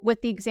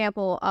with the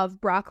example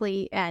of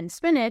broccoli and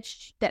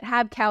spinach that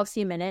have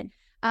calcium in it,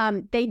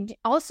 they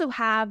also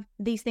have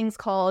these things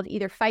called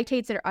either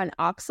phytates or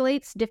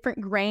oxalates.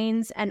 Different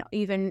grains and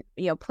even,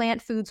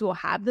 plant foods will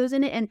have those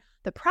in it. And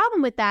the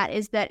problem with that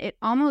is that it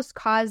almost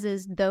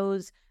causes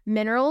those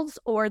minerals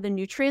or the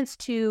nutrients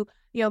to,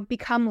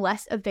 become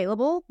less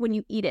available when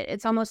you eat it.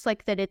 It's almost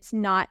like that it's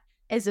not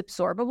as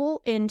absorbable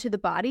into the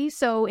body.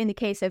 So in the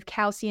case of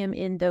calcium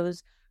in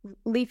those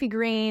leafy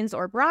greens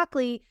or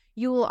broccoli,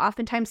 you will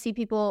oftentimes see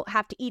people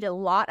have to eat a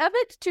lot of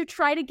it to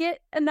try to get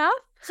enough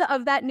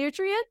of that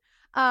nutrient.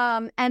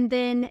 And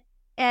then,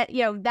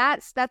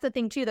 that's the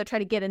thing too. They'll try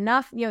to get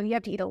enough. You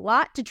have to eat a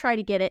lot to try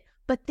to get it.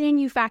 But then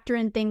you factor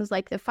in things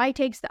like the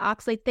phytates, the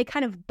oxalates, they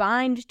kind of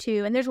bind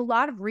to, and there's a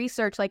lot of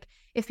research, like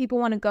if people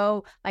want to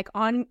go like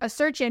on a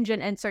search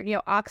engine and search,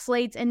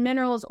 oxalates and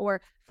minerals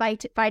or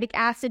phytic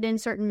acid in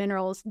certain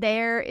minerals,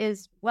 there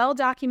is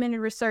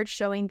well-documented research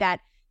showing that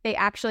they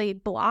actually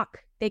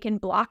can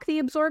block the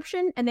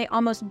absorption and they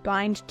almost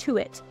bind to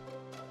it.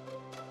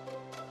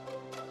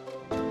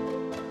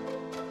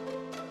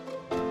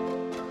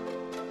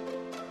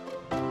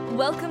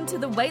 Welcome to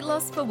the Weight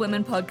Loss for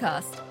Women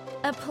podcast,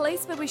 a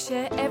place where we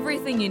share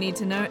everything you need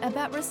to know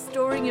about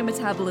restoring your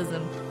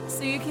metabolism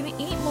so you can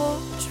eat more,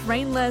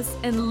 train less,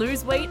 and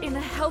lose weight in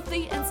a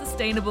healthy and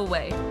sustainable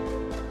way.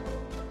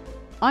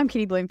 I'm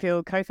Kitty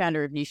Bloomfield,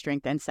 co-founder of New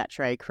Strength and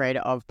Saturate, creator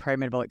of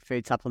pro-metabolic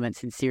food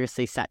supplements and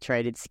seriously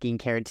saturated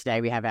skincare. And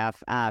today we have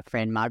our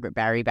friend Margaret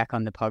Barry back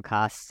on the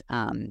podcast.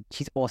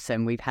 She's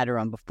awesome. We've had her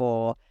on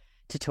before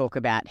to talk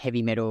about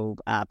heavy metal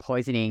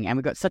poisoning, and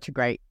we got such a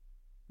great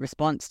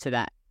response to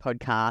that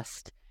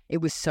podcast. It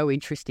was so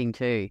interesting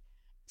too.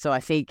 So I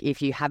think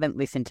if you haven't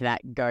listened to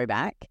that, go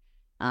back,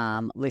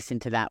 listen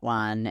to that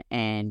one,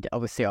 and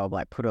obviously I'll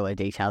put all the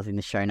details in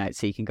the show notes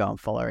so you can go and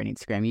follow her on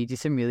Instagram. You do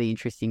some really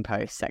interesting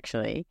posts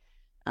actually.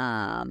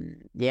 I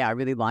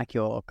really like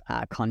your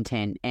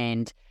content,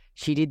 and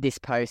she did this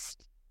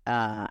post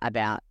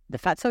about the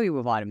fat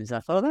soluble vitamins. I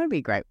thought that would be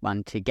a great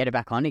one to get her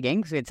back on again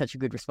because we had such a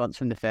good response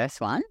from the first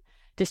one.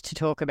 Just to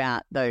talk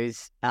about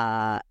those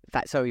fat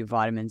soluble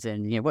vitamins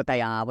and what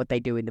they are, what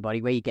they do in the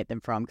body, where you get them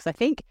from. Because I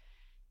think,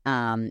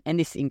 and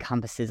this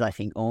encompasses, I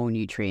think, all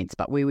nutrients.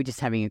 But we were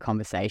just having a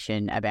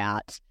conversation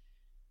about,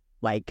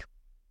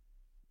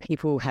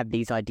 people have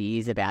these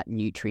ideas about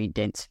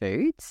nutrient-dense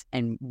foods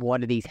and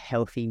what are these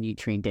healthy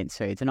nutrient-dense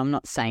foods. And I'm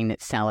not saying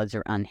that salads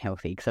are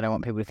unhealthy because I don't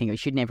want people to think we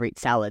should never eat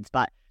salads.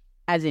 But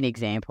as an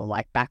example,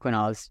 back when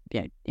I was,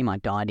 in my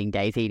dieting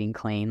days, eating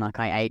clean,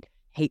 I ate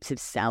heaps of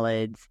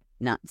salads,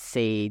 nuts,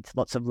 seeds,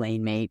 lots of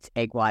lean meats,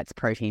 egg whites,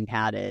 protein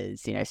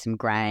powders, some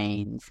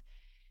grains.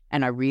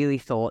 And I really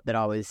thought that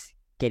I was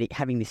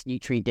having this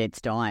nutrient-dense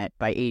diet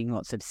by eating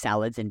lots of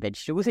salads and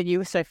vegetables. And you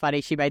were so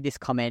funny. She made this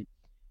comment,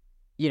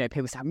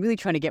 people say, I'm really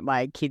trying to get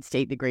my kids to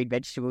eat the green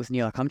vegetables. And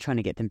you're like, I'm trying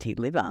to get them to eat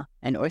liver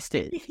and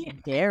oysters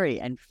and dairy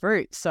and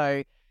fruit.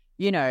 So,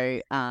 do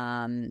you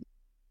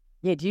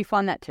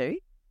find that too?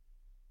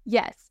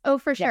 Yes. Oh,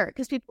 for sure.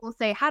 Because people will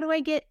say, how do I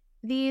get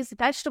these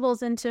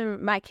vegetables into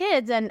my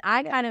kids? And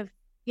I kind of,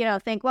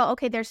 think, well,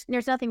 okay, there's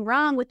nothing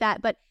wrong with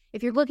that. But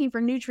if you're looking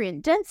for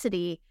nutrient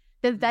density,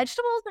 the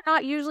vegetables are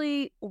not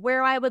usually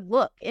where I would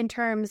look in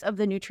terms of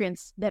the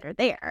nutrients that are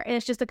there. And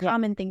it's just a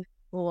common thing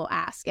people will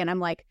ask. And I'm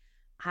like,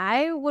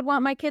 I would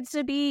want my kids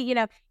to be,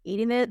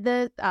 eating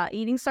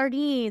eating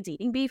sardines,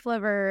 eating beef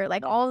liver,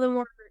 all the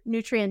more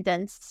nutrient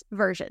dense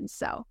versions.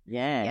 So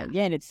yeah.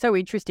 And it's so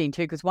interesting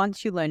too, because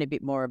once you learn a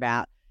bit more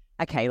about,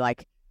 okay,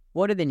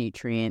 what are the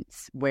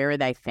nutrients? Where are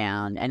they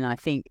found? And I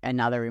think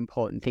another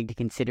important thing to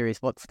consider is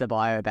what's the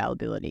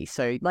bioavailability.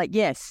 So,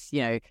 yes,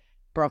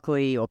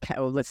 broccoli or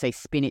let's say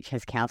spinach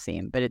has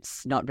calcium, but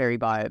it's not very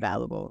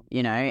bioavailable,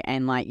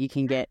 and you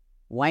can get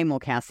way more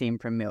calcium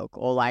from milk,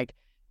 or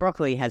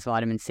broccoli has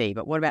vitamin C,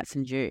 but what about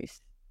some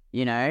juice?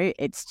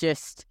 It's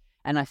just,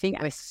 and I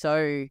think we're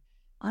so,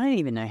 I don't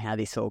even know how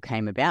this all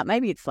came about.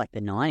 Maybe it's the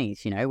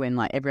 90s,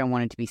 when everyone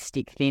wanted to be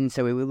stick thin.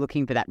 So we were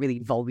looking for that really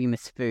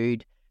voluminous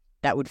food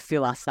that would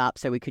fill us up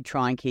so we could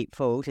try and keep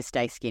full to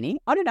stay skinny.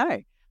 I don't know.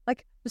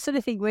 The sort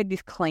of thing where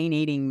this clean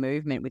eating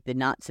movement with the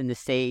nuts and the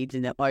seeds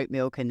and the oat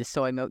milk and the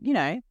soy milk,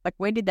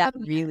 where did that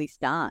really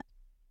start?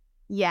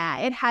 Yeah,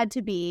 it had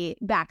to be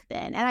back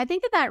then. And I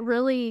think that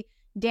really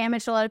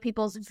damaged a lot of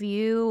people's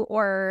view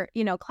or,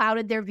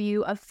 clouded their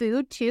view of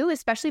food too,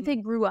 especially if they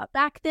grew up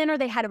back then or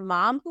they had a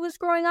mom who was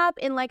growing up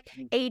in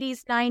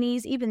 80s,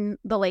 90s, even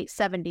the late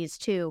 70s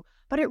too.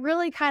 But it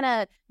really kind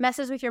of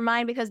messes with your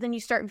mind because then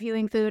you start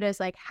viewing food as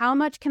how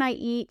much can I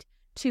eat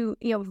to,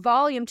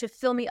 volume to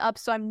fill me up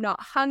so I'm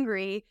not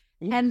hungry.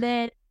 Yeah. And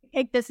then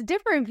take this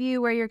different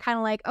view where you're kind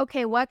of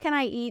okay, what can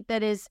I eat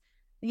that is,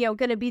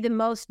 going to be the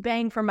most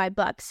bang for my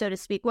buck, so to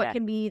speak? What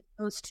can be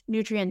the most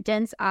nutrient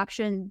dense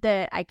option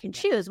that I can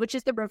choose, which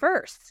is the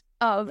reverse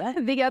of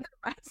the other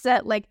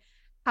mindset.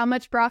 How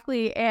much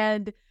broccoli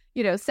and,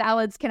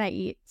 salads can I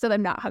eat so that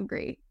I'm not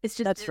hungry? It's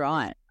just That's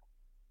right.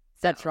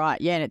 That's right.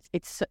 Yeah, and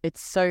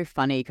it's so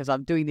funny because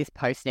I'm doing this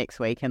post next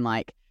week and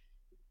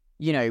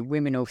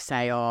women will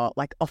say, oh,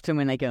 like often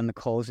when they get on the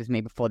calls with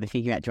me before they're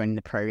thinking about joining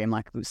the program,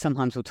 like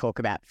sometimes we'll talk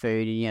about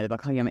food and, they're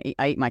like, oh,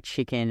 I eat my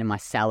chicken and my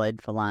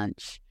salad for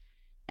lunch.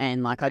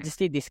 And like, I just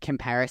did this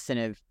comparison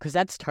of, because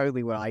that's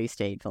totally what I used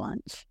to eat for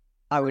lunch.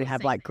 I would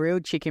have like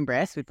grilled chicken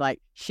breast with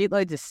like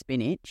shitloads of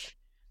spinach.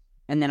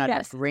 And then I'd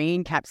have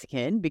green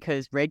capsicum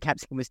because red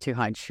capsicum was too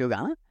high in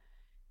sugar.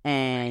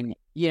 And,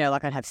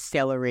 like I'd have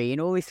celery and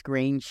all this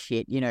green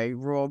shit,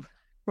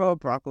 raw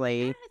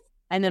broccoli. Yes.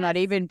 And then I'd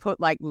even put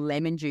like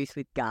lemon juice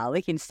with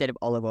garlic instead of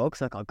olive oil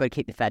because like, I've got to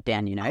keep the fat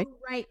down, Oh,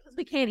 right, because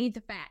we can't eat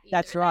the fat either.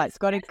 That's right. It's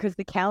got to, because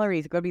the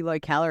calories, it's got to be low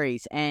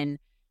calories. And,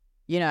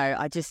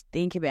 I just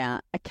think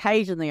about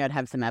occasionally I'd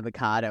have some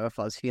avocado if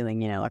I was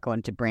feeling, like I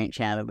wanted to branch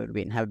out a little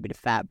bit and have a bit of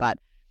fat. But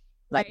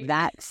like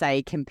that,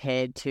 say,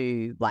 compared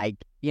to like,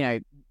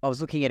 I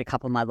was looking at a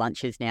couple of my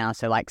lunches now.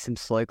 So like some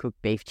slow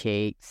cooked beef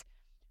cheeks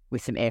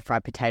with some air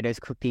fried potatoes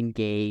cooked in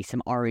ghee,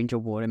 some orange or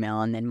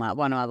watermelon. Then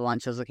one other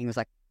lunch I was looking was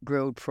like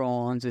grilled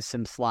prawns with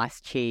some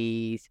sliced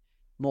cheese,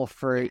 more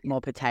fruit, more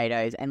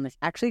potatoes, and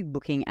actually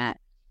looking at,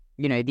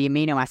 the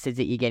amino acids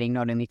that you're getting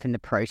not only from the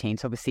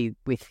proteins, obviously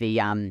with the,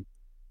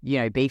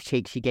 beef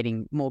cheeks, you're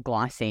getting more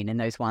glycine and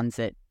those ones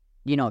that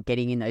you're not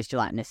getting in those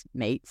gelatinous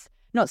meats.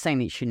 Not saying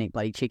that you shouldn't eat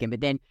bloody chicken,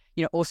 but then,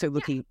 also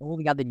looking at all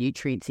the other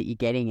nutrients that you're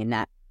getting in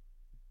that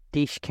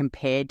dish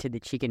compared to the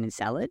chicken and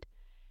salad,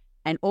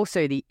 and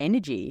also the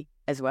energy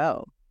as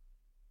well.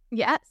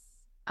 Yes.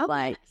 Oh,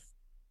 like,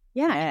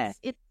 yes.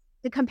 Yeah.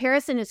 The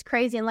comparison is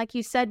crazy. And like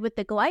you said, with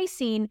the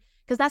glycine,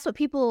 because that's what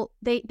people,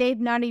 they've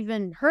not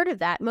even heard of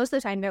that. Most of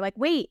the time they're like,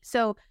 wait,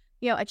 so,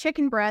 a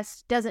chicken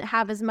breast doesn't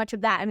have as much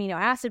of that amino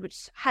acid,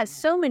 which has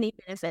so many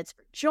benefits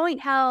for joint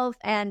health.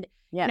 And,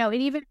 it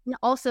even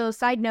also,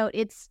 side note,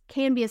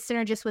 can be a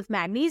synergist with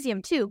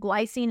magnesium too.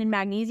 Glycine and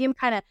magnesium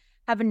kind of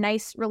have a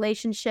nice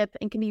relationship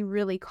and can be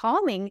really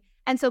calming.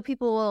 And so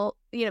people will,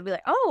 be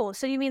like, oh,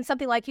 so you mean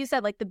something like you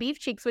said, like the beef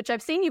cheeks, which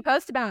I've seen you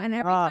post about. And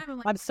every time I'm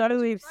like, I'm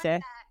totally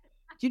obsessed.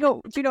 Do you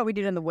know what we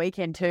did on the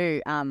weekend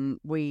too?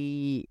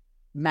 We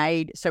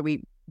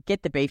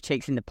get the beef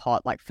cheeks in the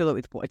pot, like fill it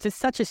with water. It's just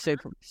such a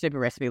super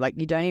recipe. Like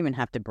you don't even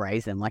have to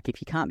braise them. Like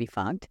if you can't be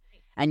funked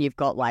and you've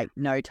got like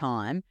no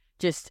time,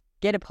 just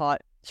get a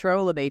pot, throw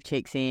all the beef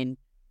cheeks in,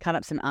 cut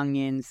up some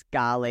onions,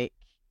 garlic,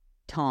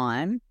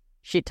 thyme,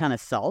 shit ton of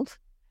salt,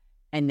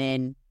 and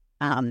then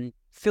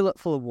fill it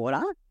full of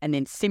water and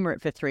then simmer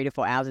it for 3 to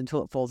 4 hours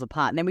until it falls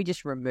apart. And then we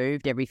just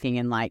removed everything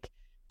and like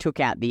took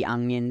out the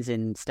onions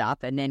and stuff.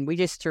 And then we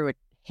just threw a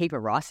heap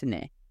of rice in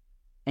there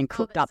and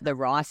cooked up the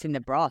rice in the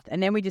broth.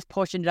 And then we just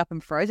portioned it up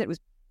and froze it. It was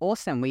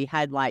awesome. We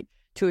had like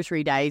 2 or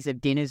 3 days of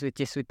dinners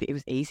it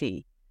was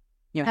easy.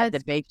 Had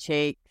the beef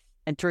cheeks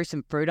and threw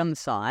some fruit on the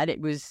side.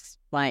 It was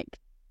like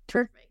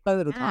perfect. So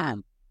little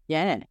time.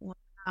 Yeah.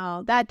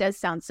 Wow, that does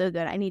sound so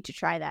good. I need to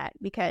try that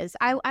because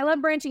I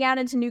love branching out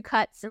into new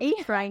cuts.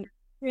 Trying.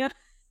 Yeah.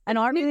 And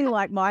I really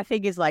like, my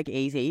thing is like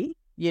easy.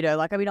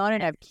 Like, I mean, I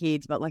don't have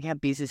kids, but like our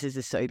businesses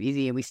are so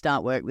busy and we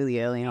start work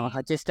really early. And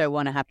I just don't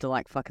want to have to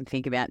like fucking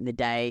think about in the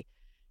day.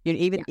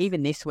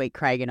 Even this week,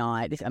 Craig and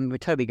I mean, we're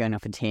totally going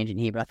off a tangent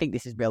here, but I think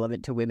this is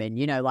relevant to women.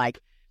 Like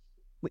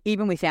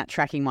even without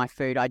tracking my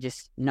food, I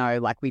just know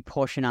like we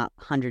portion up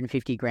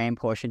 150 gram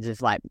portions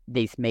of like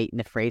this meat in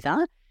the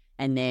freezer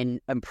and then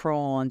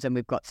prawns, and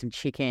we've got some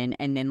chicken.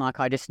 And then like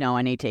I just know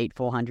I need to eat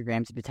 400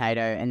 grams of potato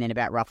and then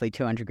about roughly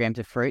 200 grams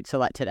of fruit. So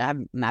like today I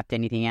haven't mapped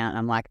anything out. And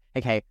I'm like,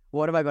 okay,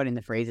 what have I got in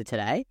the freezer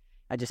today?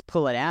 I just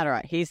pull it out. All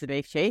right, here's the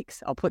beef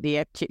cheeks. I'll put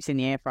the chips in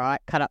the air fryer,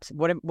 cut up.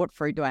 What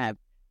fruit do I have?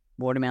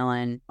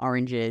 Watermelon,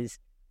 oranges,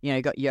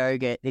 got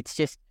yogurt. It's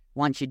just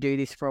once you do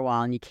this for a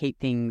while and you keep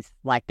things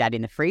like that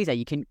in the freezer,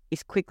 you can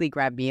just quickly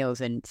grab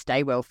meals and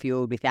stay well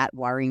fueled without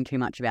worrying too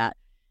much about,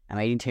 I'm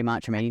eating too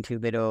much, I'm eating too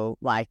little.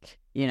 Like,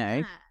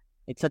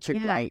 it's such a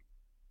great,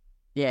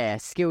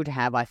 skill to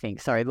have, I think.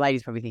 Sorry, the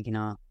ladies probably thinking,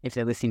 oh, if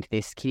they're listening to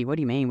this, Kitty, what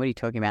do you mean? What are you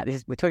talking about?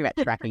 We're talking about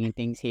tracking and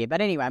things here.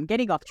 But anyway, I'm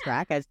getting off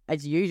track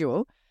as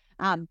usual.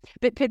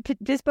 But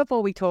just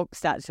before we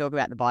start to talk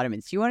about the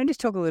vitamins, do you want to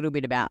just talk a little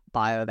bit about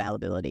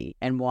bioavailability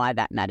and why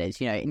that matters?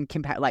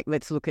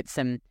 Let's look at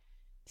some,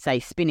 say,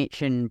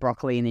 spinach and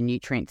broccoli and the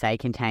nutrients they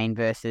contain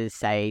versus,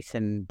 say,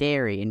 some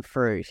dairy and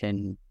fruit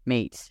and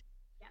meats.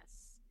 Yes.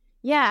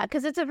 Yeah,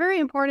 because it's a very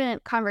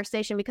important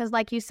conversation because,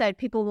 like you said,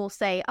 people will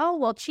say, oh,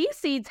 well, chia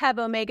seeds have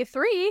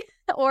omega-3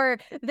 or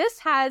this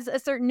has a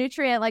certain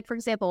nutrient, like, for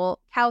example,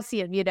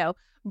 calcium,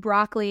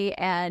 broccoli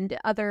and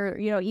other,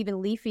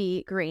 even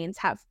leafy greens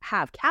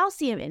have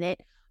calcium in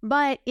it,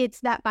 but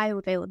it's that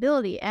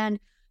bioavailability. And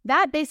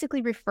that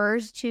basically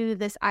refers to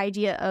this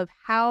idea of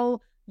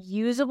how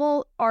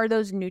usable are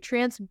those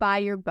nutrients by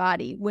your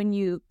body when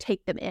you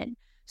take them in.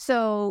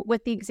 So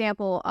with the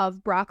example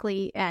of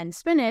broccoli and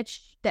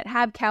spinach that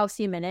have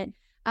calcium in it,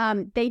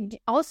 they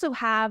also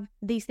have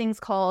these things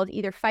called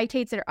either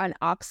phytates or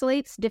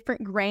oxalates.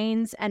 Different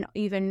grains and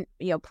even,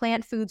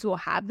 plant foods will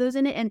have those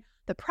in it. And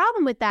the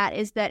problem with that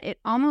is that it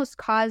almost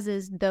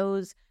causes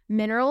those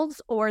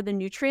minerals or the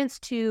nutrients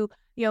to,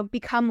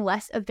 become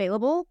less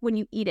available when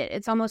you eat it.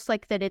 It's almost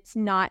like that it's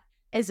not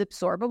is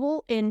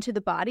absorbable into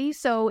the body.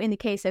 So in the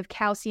case of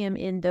calcium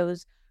in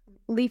those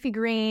leafy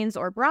greens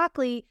or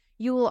broccoli,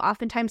 you will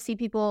oftentimes see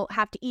people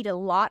have to eat a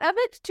lot of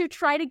it to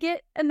try to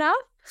get enough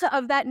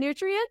of that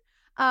nutrient.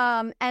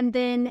 And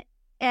then,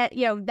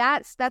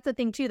 that's the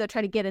thing too. They'll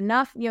try to get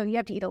enough. You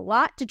have to eat a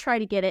lot to try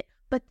to get it.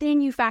 But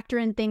then you factor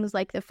in things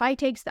like the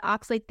phytates, the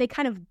oxalates, they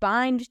kind of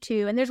bind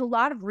to, and there's a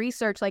lot of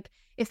research, like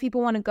if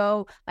people want to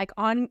go like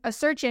on a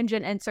search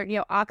engine and search,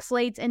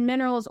 oxalates and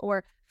minerals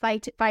or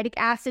phytic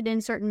acid in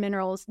certain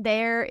minerals,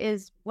 there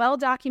is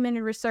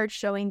well-documented research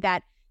showing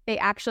that they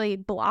actually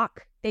can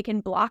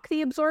block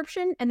the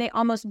absorption and they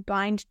almost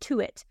bind to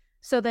it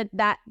so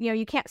that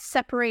you can't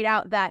separate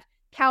out that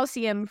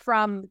calcium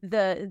from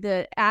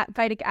the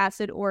phytic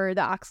acid or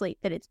the oxalate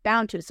that it's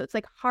bound to. So it's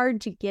like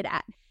hard to get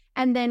at.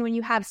 And then when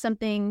you have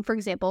something, for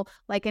example,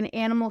 like an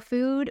animal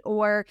food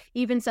or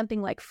even something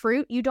like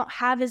fruit, you don't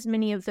have as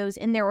many of those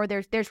in there, or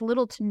there's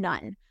little to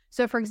none.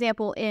 So for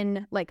example,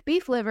 in like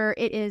beef liver,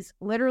 it is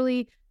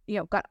literally,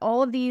 got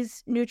all of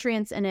these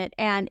nutrients in it,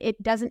 and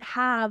it doesn't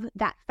have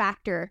that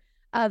factor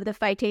of the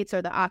phytates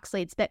or the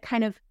oxalates that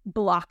kind of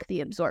block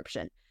the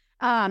absorption.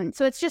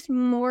 So it's just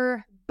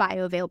more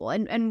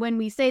bioavailable. And when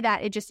we say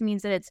that, it just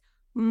means that it's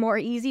more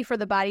easy for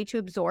the body to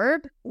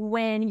absorb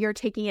when you're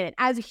taking it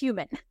as a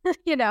human,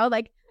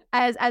 like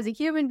as a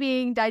human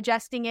being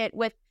digesting it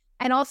with,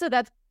 and also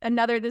this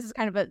is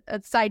kind of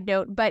a side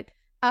note, but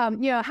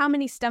how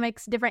many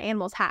stomachs different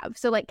animals have.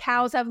 So like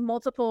cows have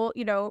multiple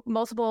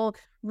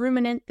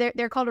ruminant,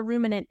 they're called a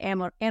ruminant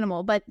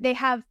animal, but they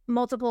have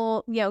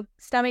multiple,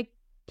 stomach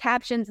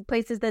captions,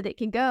 places that it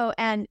can go.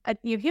 And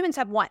humans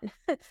have one.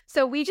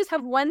 So we just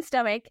have one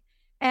stomach,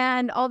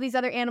 and all these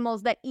other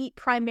animals that eat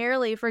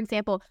primarily, for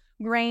example,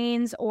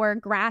 grains or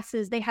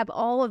grasses, they have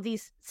all of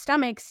these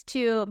stomachs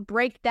to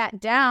break that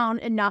down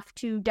enough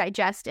to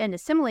digest and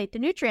assimilate the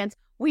nutrients.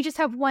 We just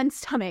have one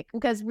stomach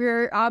because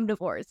we're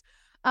omnivores.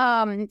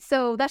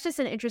 So that's just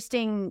an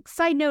interesting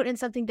side note and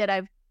something that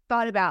I've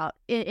thought about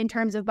in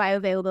terms of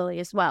bioavailability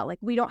as well. Like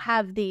we don't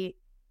have we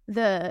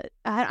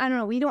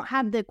don't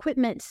have the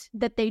equipment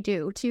that they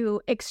do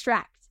to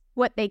extract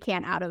what they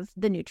can out of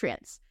the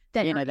nutrients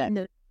that are in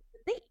the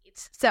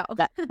So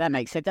that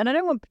makes sense. And I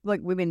don't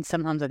want women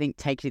sometimes I think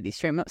take it to the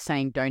extreme. I'm not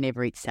saying don't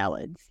ever eat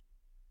salads.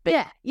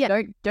 But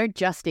don't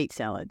just eat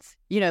salads.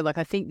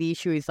 I think the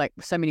issue is like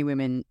so many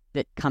women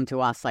that come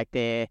to us, like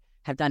they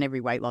have done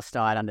every weight loss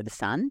diet under the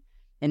sun,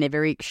 and they're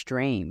very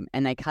extreme,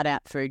 and they cut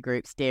out food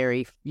groups,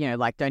 dairy,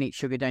 like don't eat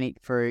sugar, don't eat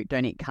fruit,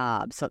 don't eat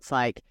carbs. So it's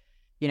like,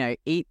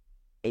 eat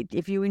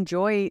if you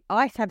enjoy.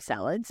 I have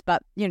salads,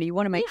 but you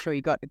want to make sure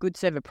you got a good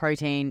serve of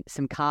protein,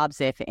 some carbs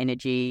there for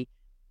energy.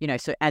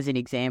 So as an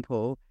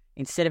example,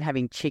 instead of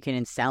having chicken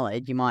and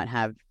salad, you might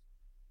have,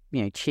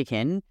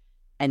 chicken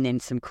and then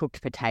some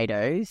cooked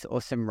potatoes or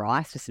some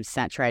rice with some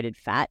saturated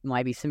fat,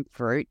 maybe some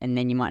fruit, and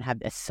then you might have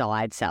a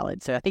side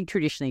salad. So I think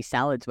traditionally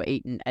salads were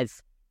eaten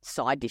as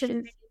side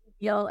dishes.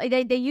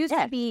 They used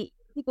to be,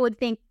 people would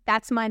think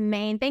that's my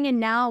main thing, and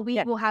now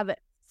we will have a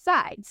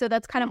side. So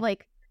that's kind of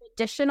like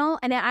additional,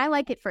 and I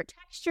like it for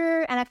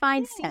texture, and I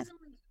find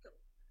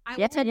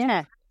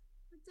seasonally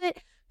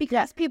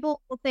because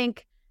people will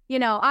think,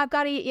 I've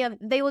got to eat,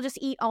 they will just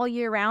eat all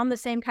year round the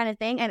same kind of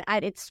thing. And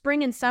it's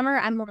spring and summer.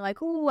 I'm more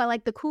like, ooh, I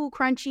like the cool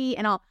crunchy,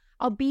 and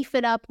I'll beef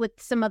it up with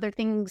some other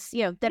things,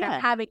 that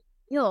I'm having.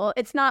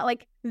 It's not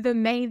like the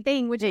main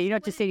thing, which you're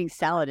not just eating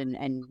salad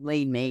and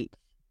lean meat.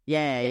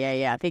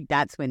 Yeah. I think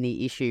that's when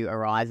the issue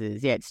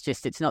arises. Yeah,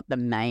 it's not the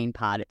main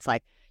part. It's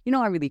like,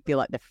 I really feel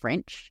like the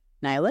French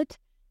nail it.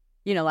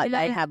 They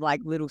have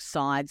like little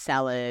side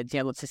salads,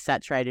 lots of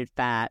saturated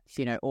fats,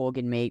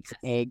 organ meats,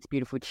 eggs,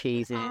 beautiful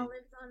cheeses.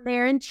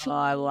 There and cheese. Oh,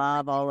 I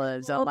love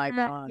olives. Oh my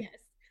God. Yes.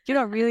 Do you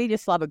not really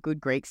just love a good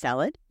Greek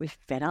salad with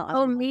feta?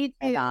 Oh, me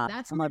too.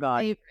 That's my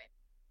favorite.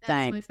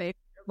 That's my favorite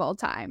of all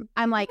time.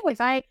 I'm like, if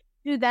I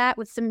do that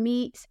with some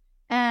meat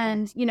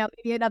and,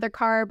 maybe another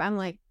carb, I'm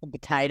like.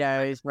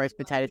 Potatoes, roast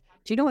potatoes.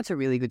 Do you know what's a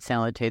really good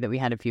salad too that we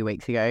had a few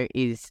weeks ago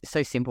is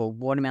so simple?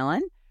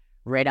 Watermelon,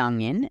 red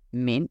onion,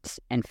 mint,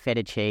 and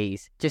feta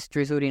cheese. Just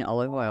drizzled in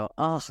olive oil.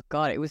 Oh,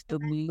 God, it was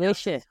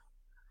delicious.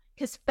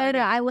 Because feta,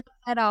 I love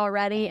feta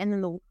already, and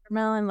then the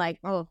watermelon,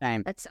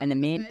 same. And the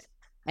mint,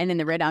 and then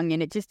the red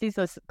onion. It just is.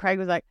 Craig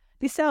was like,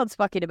 "This salad's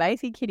fucking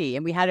amazing, kitty."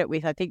 And we had it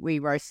with, I think we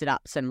roasted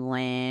up some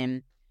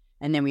lamb,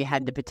 and then we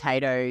had the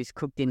potatoes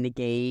cooked in the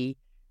ghee,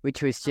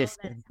 which was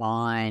just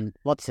divine.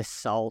 Lots of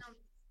salt.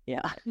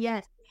 Yeah.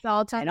 Yes,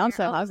 salt. And I'm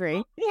so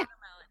hungry. Yeah.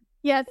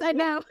 Yes, I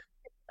know.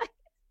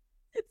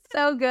 It's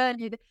so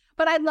good.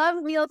 But I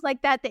love meals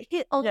like that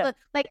hit all the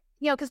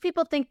because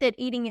people think that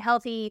eating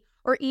healthy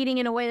or eating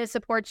in a way that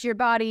supports your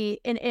body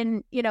and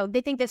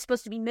they think that's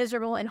supposed to be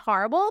miserable and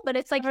horrible, but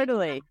it's like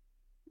totally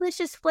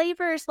delicious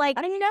flavors, like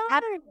I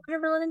know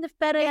watermelon and the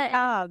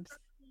feta.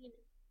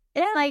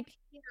 It's like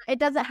it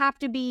doesn't have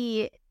to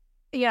be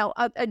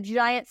a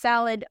giant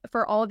salad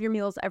for all of your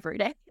meals every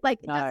day. Like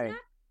no,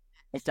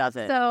 it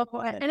doesn't. So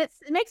and it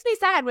makes me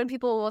sad when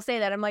people will say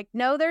that. I'm like,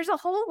 no, there's a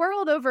whole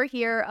world over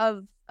here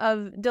of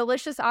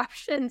delicious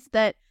options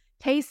that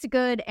taste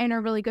good and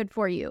are really good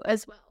for you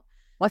as well.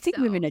 Well, I think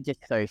women are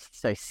just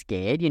so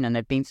scared, and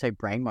they've been so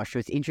brainwashed. It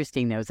was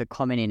interesting. There was a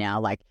comment in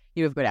our,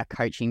 we've got our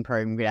coaching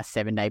program, we've got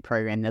our 7-day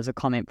program. There's a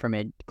comment from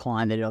a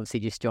client that had obviously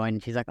just joined,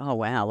 and she's like, oh,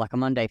 wow,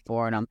 I'm on day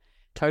 4 and I'm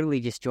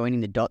totally just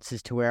joining the dots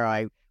as to where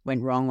I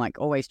went wrong,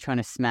 always trying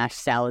to smash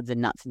salads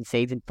and nuts and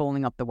seeds and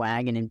falling off the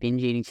wagon and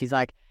binge eating. She's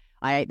like,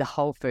 I ate the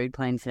whole food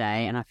plan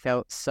today and I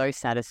felt so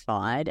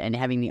satisfied, and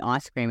having the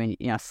ice cream and,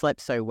 I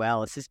slept so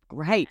well. It's just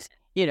great.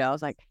 I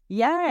was like,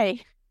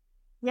 yay.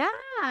 Yeah,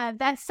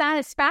 that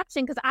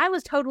satisfaction, because I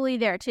was totally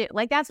there too.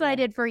 That's what I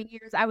did for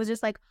years. I was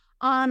just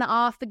on,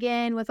 off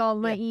again with all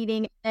my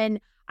eating. And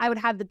I would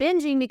have the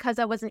binging because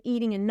I wasn't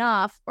eating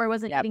enough or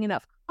wasn't eating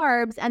enough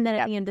carbs. And then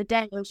at the end of the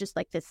day, it was just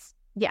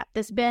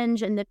this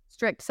binge and the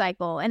strict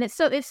cycle. And it's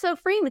so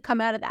freeing to come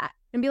out of that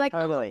and be like,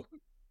 totally. Oh,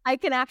 I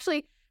can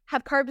actually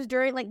have carbs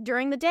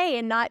during the day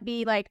and not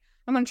be I'm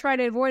going to try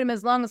to avoid them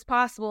as long as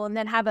possible. And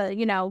then have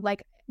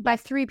by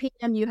 3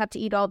 p.m. you have to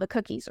eat all the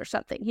cookies or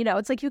something.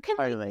 It's you can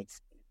totally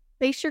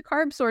space your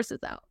carb sources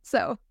out.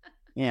 So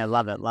yeah,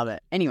 love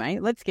it. Anyway,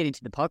 let's get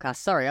into the podcast.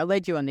 Sorry, I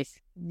led you on this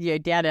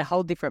down a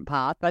whole different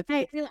path, but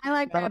I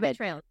like rabbit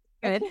trails.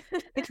 Good.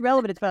 It's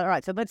relevant. It's all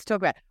right. So let's talk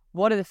about,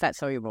 what are the fat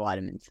soluble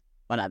vitamins?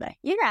 What are they?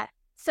 Yeah.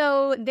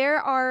 So there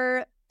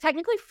are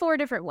technically 4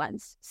 different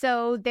ones.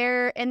 So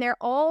they're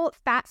all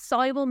fat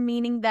soluble,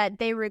 meaning that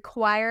they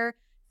require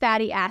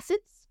fatty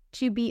acids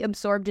to be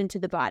absorbed into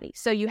the body.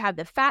 So you have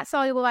the fat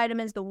soluble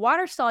vitamins. The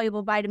water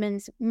soluble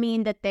vitamins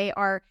mean that they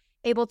are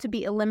able to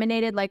be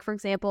eliminated. For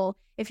example,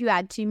 if you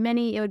add too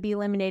many, it would be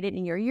eliminated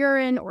in your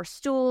urine or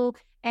stool.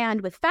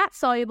 And with fat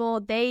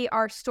soluble, they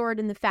are stored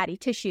in the fatty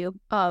tissue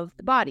of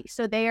the body.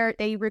 So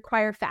they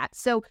require fat.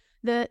 So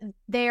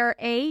they are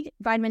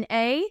vitamin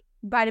A,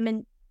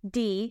 vitamin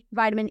D,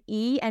 vitamin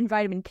E, and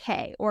vitamin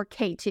K, or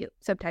K2,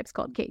 sometimes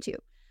called K2.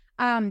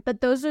 But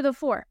those are the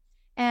 4.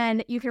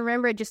 And you can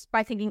remember it just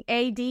by thinking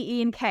A, D,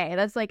 E, and K.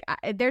 That's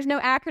there's no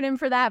acronym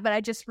for that, but I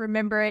just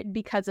remember it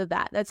because of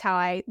that. That's how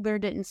I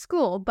learned it in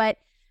school. But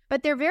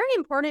they're very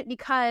important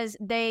because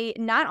they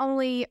not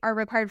only are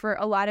required for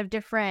a lot of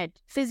different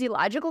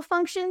physiological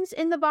functions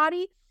in the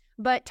body,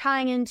 but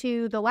tying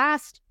into the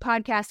last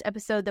podcast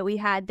episode that we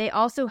had, they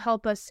also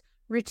help us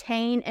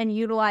retain and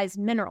utilize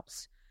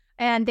minerals.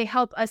 And they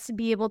help us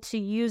be able to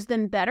use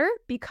them better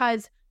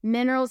because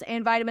minerals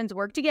and vitamins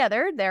work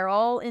together. They're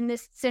all in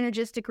this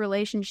synergistic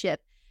relationship.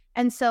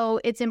 And so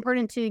it's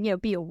important to,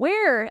 be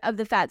aware of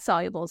the fat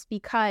solubles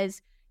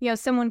because,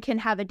 someone can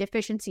have a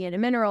deficiency in a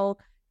mineral,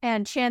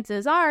 and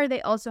chances are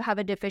they also have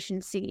a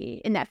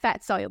deficiency in that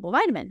fat soluble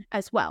vitamin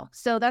as well.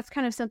 So that's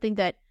kind of something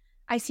that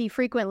I see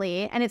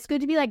frequently. And it's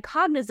good to be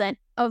cognizant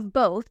of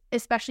both,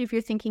 especially if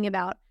you're thinking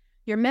about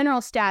your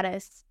mineral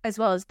status as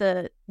well as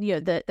the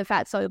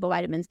fat soluble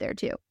vitamins there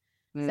too.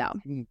 So.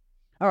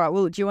 All right.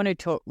 Well, do you want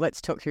to let's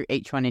talk through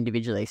each one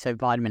individually. So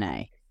vitamin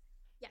A.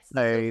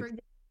 Yes.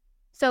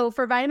 So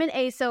for vitamin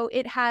A, so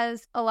it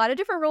has a lot of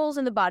different roles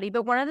in the body,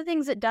 but one of the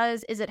things it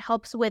does is it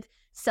helps with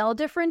cell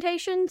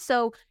differentiation.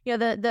 So,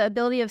 the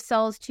ability of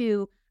cells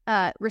to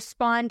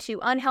respond to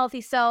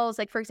unhealthy cells,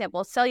 for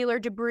example, cellular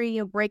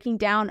debris, breaking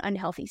down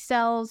unhealthy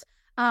cells.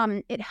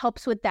 It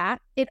helps with that.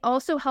 It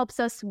also helps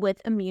us with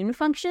immune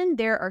function.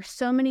 There are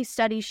so many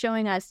studies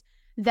showing us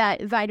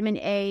that vitamin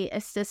A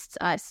assists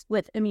us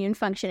with immune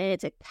function, and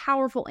it's a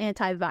powerful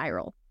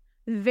antiviral,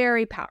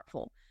 very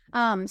powerful.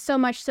 So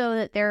much so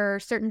that there are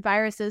certain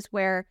viruses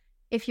where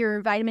if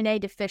you're vitamin A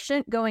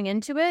deficient going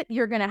into it,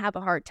 you're going to have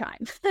a hard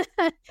time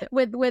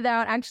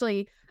without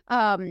actually,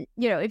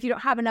 if you don't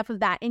have enough of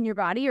that in your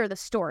body or the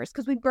stores,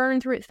 because we burn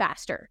through it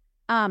faster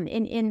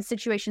in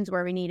situations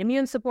where we need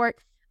immune support.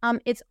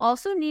 It's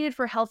also needed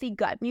for healthy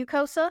gut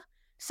mucosa.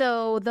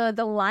 So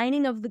the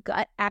lining of the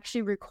gut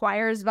actually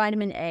requires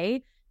vitamin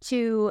A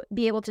to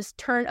be able to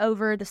turn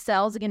over the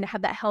cells, again, to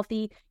have that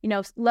healthy,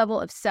 level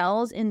of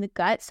cells in the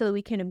gut so that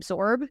we can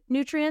absorb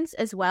nutrients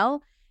as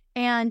well.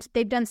 And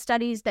they've done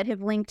studies that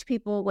have linked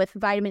people with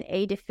vitamin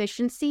A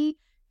deficiency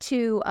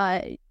to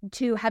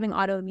having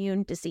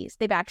autoimmune disease.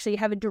 They've actually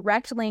have a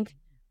direct link,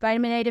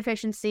 vitamin A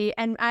deficiency.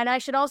 And I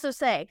should also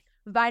say,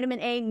 vitamin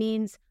A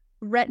means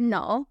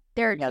retinol.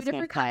 There are 2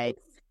 different kinds.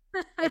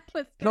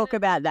 Talk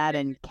about that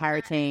and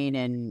carotene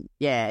and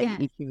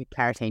issue with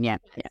carotene. Yeah.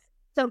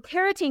 So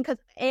carotene, because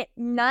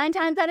 9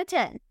 times out of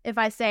 10, if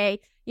I say,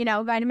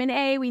 vitamin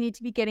A, we need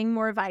to be getting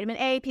more vitamin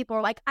A, people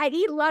are like, I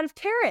eat a lot of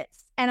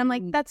carrots. And I'm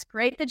like, that's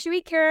great that you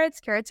eat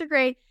carrots. Carrots are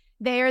great.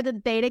 They are the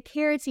beta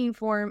carotene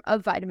form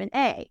of vitamin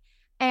A.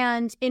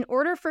 And in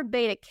order for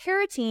beta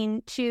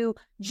carotene to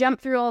jump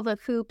through all the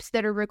hoops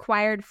that are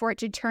required for it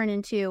to turn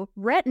into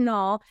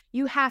retinol,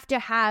 you have to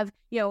have,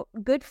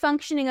 good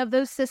functioning of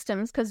those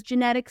systems because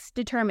genetics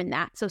determine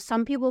that. So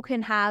some people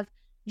can have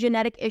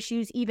genetic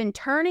issues even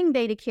turning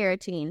beta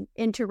carotene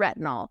into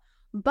retinol,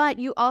 but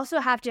you also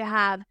have to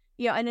have,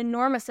 an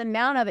enormous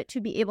amount of it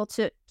to be able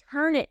to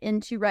turn it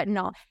into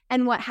retinol.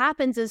 And what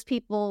happens is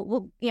people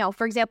will,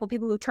 for example,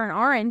 people who turn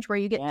orange, where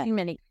you get too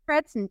many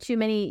carrots and too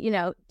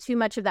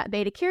much of that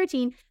beta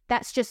carotene,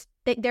 that's just,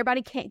 their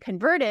body can't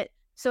convert it.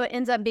 So it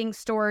ends up being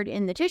stored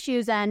in the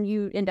tissues and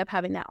you end up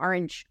having that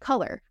orange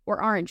color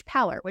or orange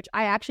pallor, which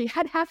I actually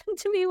had happen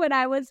to me when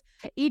I was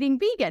eating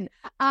vegan.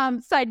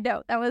 Side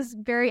note, that was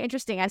very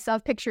interesting. I saw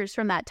pictures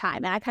from that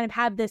time and I kind of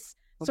had this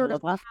sort of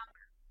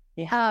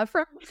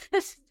from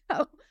this.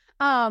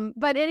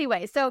 But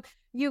anyway, so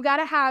you got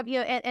to have,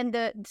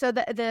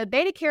 the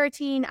beta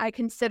carotene, I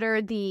consider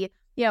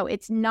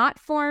it's not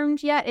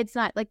formed yet. It's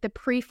not like the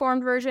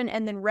preformed version.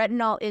 And then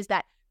retinol is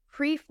that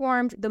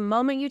preformed. The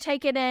moment you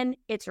take it in,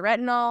 it's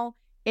retinol.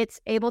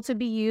 It's able to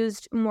be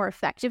used more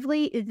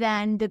effectively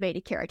than the beta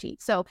carotene.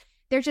 So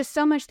there's just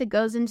so much that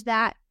goes into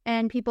that.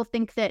 And people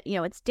think that,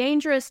 it's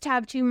dangerous to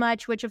have too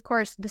much, which of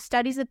course the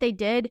studies that they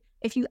did,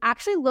 if you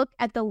actually look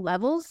at the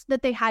levels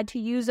that they had to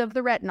use of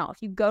the retinol,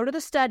 if you go to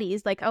the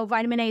studies like,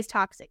 vitamin A is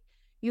toxic,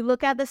 you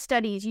look at the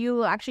studies, you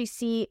will actually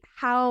see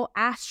how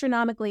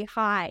astronomically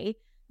high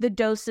the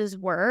doses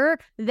were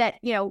that,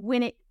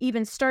 when it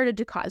even started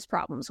to cause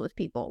problems with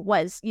people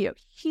was,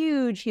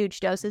 huge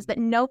doses that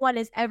no one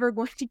is ever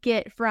going to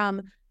get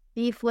from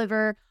beef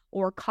liver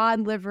or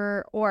cod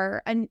liver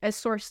or a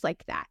source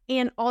like that.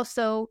 And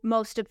also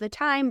most of the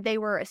time they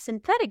were a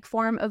synthetic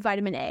form of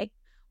vitamin A,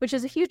 which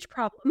is a huge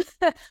problem,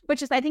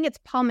 which is, I think it's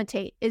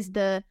palmitate is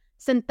the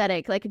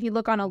synthetic. Like if you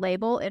look on a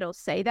label, it'll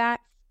say that.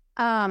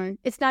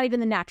 It's not even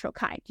the natural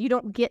kind. You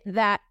don't get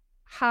that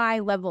high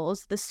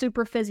levels, the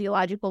super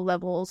physiological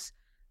levels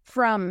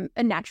from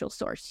a natural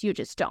source. You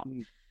just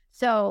don't.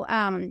 So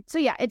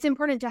yeah, it's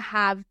important to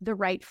have the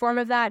right form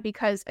of that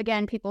because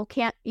again, people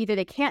can't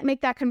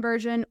make that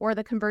conversion or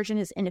the conversion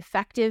is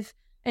ineffective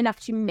enough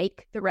to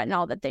make the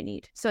retinol that they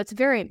need. So it's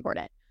very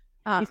important.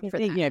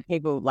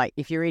 People like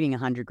if you're eating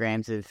 100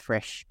 grams of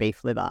fresh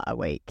beef liver a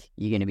week,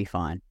 you're going to be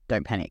fine.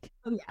 Don't panic.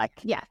 Oh,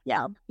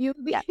 yeah.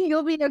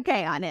 You'll be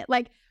okay on it.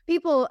 Like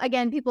people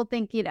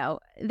think,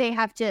 they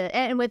have to,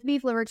 and with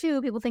beef liver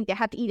too, people think they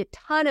have to eat a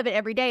ton of it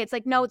every day. It's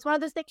like, no, it's one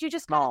of those things you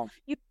just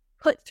you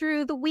put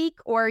through the week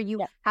or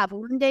you have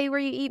one day where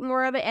you eat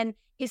more of it. And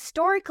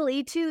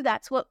historically too,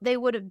 that's what they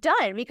would have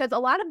done because a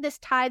lot of this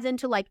ties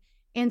into like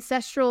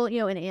ancestral,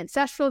 an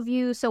ancestral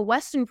view. So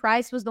Weston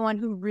Price was the one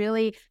who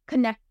really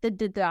connected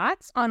the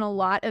dots on a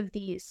lot of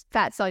these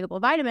fat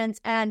soluble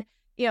vitamins. And,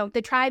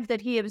 the tribes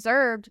that he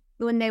observed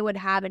when they would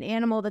have an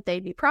animal that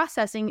they'd be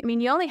processing, I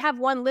mean, you only have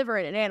one liver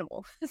in an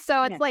animal.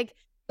 So it's like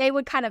they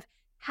would kind of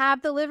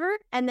have the liver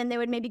and then they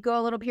would maybe go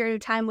a little period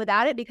of time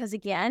without it because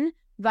again,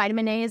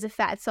 vitamin A is a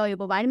fat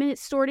soluble vitamin. It's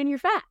stored in your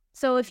fat.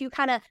 So if you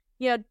kind of,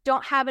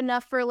 don't have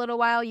enough for a little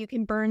while, you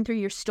can burn through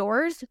your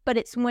stores, but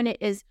it's when it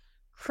is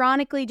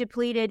chronically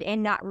depleted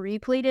and not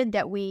repleted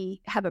that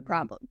we have a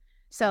problem.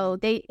 So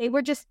they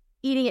were just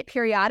eating it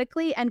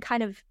periodically and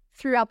kind of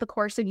throughout the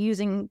course of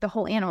using the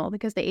whole animal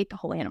because they ate the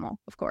whole animal,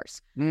 of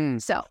course.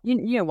 So,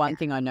 one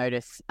thing I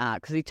noticed,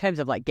 because in terms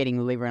of like getting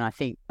the liver, and I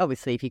think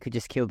obviously if you could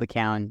just kill the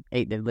cow and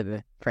eat the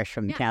liver fresh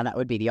from the cow, that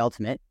would be the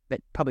ultimate, but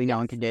probably no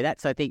one can do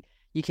that. So I think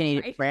you can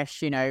eat it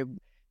fresh,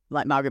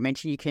 like Margaret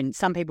mentioned,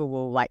 some people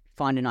will like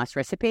find a nice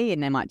recipe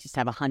and they might just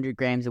have 100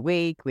 grams a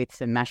week with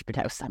some mashed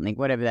potatoes, something,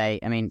 whatever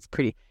it's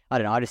pretty, I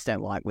don't know, I just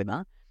don't like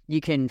liver.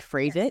 You can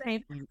freeze it,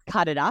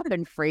 cut it up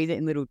and freeze it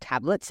in little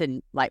tablets.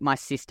 And like my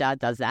sister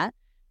does that,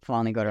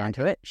 finally got her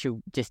onto it.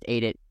 She'll just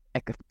eat it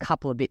a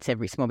couple of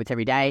small bits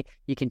every day.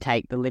 You can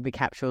take the liver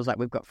capsules, like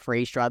we've got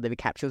freeze-dried liver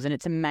capsules, and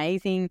it's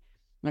amazing.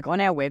 Like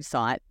on our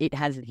website, it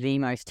has the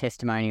most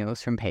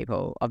testimonials from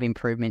people of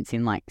improvements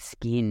in like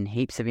skin,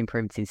 heaps of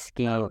improvements in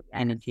skin,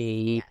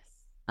 energy.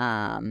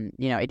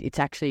 It's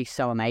actually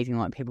so amazing.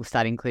 Like people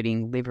start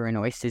including liver and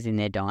oysters in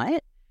their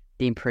diet,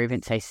 the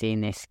improvements they see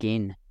in their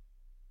skin.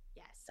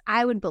 Yes,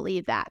 I would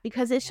believe that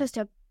because it's just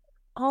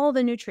all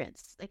the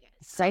nutrients. Like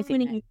so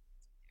many.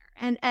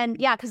 And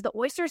yeah, because the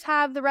oysters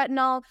have the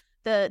retinol,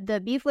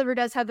 the beef liver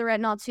does have the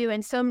retinol too,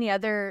 and so many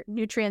other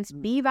nutrients,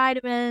 B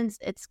vitamins.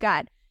 It's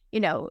got,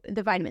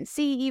 the vitamin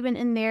C even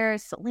in there,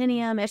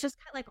 selenium. It's just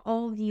got like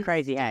all these.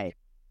 Crazy, hey?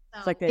 So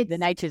it's like the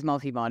nature's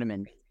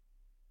multivitamin.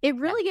 It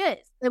really is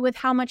with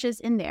how much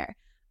is in there.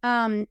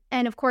 And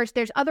of course,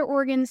 there's other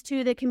organs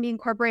too that can be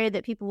incorporated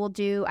that people will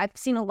do. I've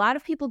seen a lot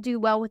of people do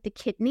well with the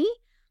kidney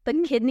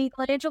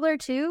glandular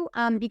too,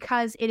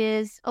 because it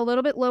is a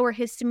little bit lower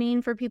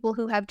histamine for people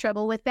who have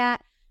trouble with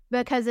that,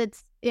 because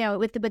it's,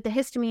 with the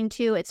histamine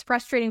too, it's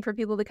frustrating for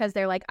people because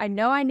they're like, I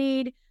know I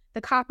need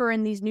the copper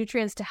and these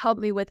nutrients to help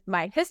me with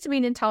my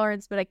histamine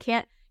intolerance, but I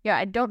can't,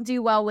 I don't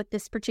do well with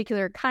this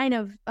particular kind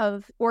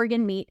of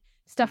organ meat.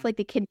 Stuff like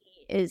the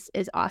kidney is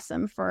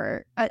awesome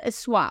for a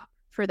swap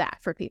for that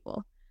for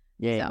people.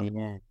 Yeah,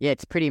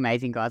 it's pretty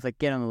amazing, guys. Like,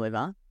 get on the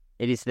liver.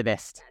 It is the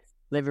best.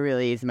 Liver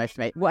really is the most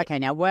amazing. Well, okay,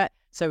 now what?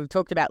 So we've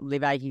talked about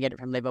liver. You can get it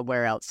from liver.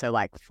 Where else? So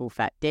like full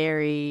fat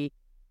dairy,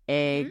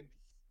 eggs.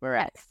 Where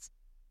else?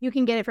 You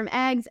can get it from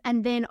eggs,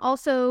 and then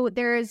also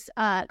there's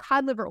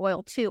cod liver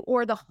oil too,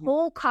 or the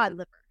whole cod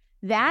liver.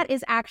 That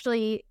is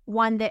actually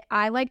one that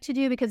I like to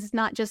do because it's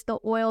not just the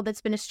oil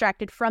that's been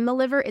extracted from the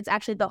liver. It's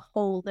actually the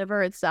whole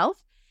liver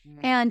itself,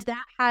 and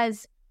that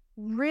has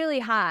really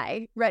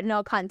high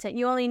retinol content.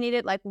 You only need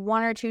it like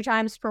 1 or 2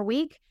 times per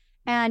week,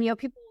 and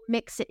people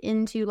mix it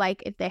into,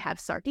 like, if they have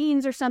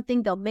sardines or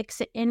something, they'll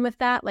mix it in with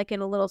that, like in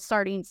a little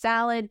sardine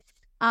salad.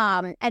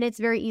 And it's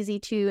very easy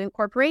to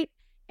incorporate.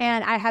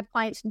 And I have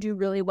clients do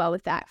really well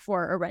with that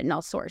for a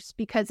retinol source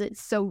because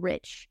it's so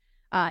rich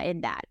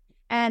in that.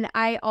 And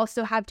I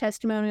also have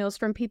testimonials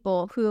from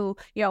people who,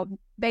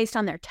 based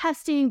on their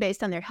testing,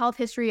 based on their health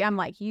history, I'm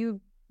like, you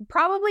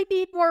probably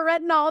need more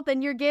retinol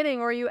than you're getting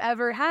or you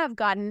ever have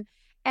gotten.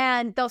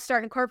 And they'll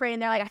start incorporating.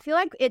 They're like, I feel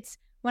like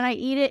when I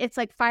eat it, it's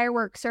like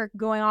fireworks are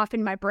going off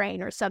in my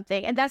brain or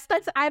something. And that's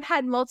I've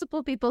had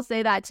multiple people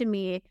say that to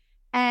me.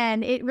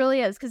 And it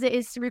really is, because it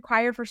is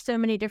required for so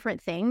many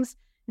different things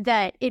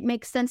that it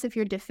makes sense if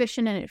you're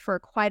deficient in it for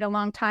quite a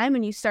long time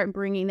and you start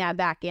bringing that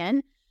back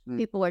in.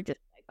 People are just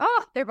like,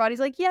 oh, their body's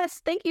like,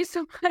 yes, thank you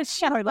so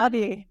much. I love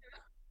you.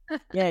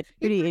 Yeah,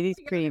 it is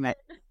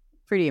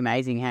pretty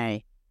amazing,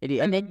 hey? It is.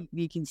 And then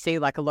you can see,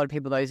 like, a lot of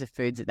people, those are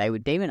foods that they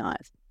would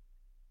demonize.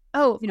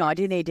 Oh. I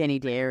didn't eat any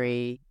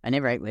dairy. I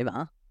never ate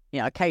liver.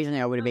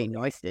 Occasionally I would have eaten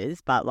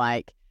oysters, but,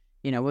 like,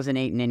 wasn't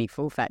eating any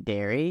full-fat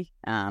dairy.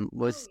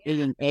 Was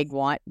eating egg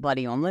white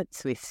bloody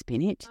omelettes with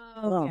spinach.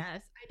 Oh, yes.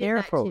 I did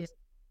terrible.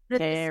 That too.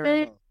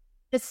 Terrible.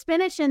 The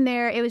spinach in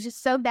there, it was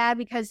just so bad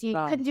because you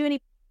couldn't do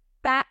any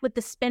fat with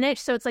the spinach.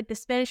 So it's like the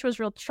spinach was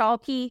real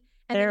chalky.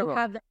 And then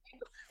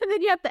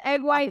you have the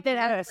egg white that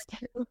has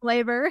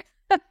flavor.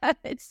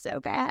 It's so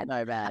bad.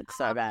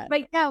 So bad.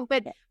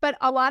 But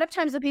a lot of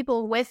times the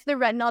people with the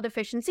retinol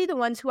deficiency, the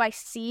ones who I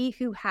see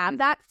who have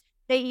that,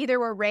 they either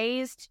were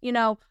raised,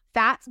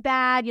 fat's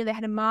bad. They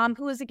had a mom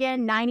who was,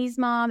 again, 90s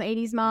mom,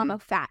 80s mom. Oh,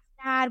 fat's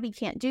bad. We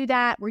can't do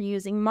that. We're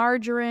using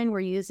margarine. We're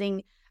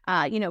using,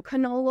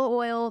 canola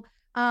oil.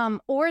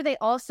 Or they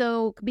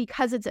also,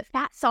 because it's a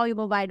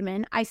fat-soluble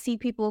vitamin, I see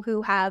people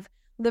who have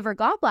liver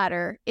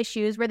gallbladder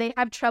issues where they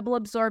have trouble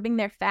absorbing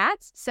their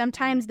fats.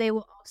 Sometimes they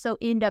will also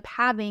end up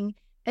having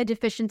a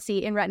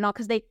deficiency in retinol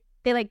because they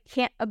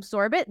can't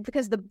absorb it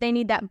because they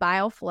need that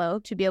bile flow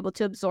to be able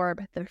to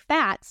absorb their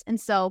fats. And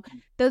so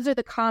those are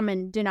the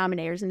common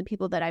denominators in the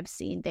people that I've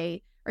seen.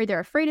 They are either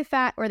afraid of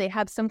fat or they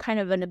have some kind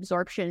of an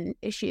absorption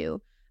issue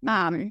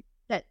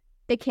that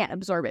they can't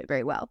absorb it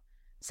very well.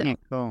 So yeah,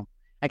 cool.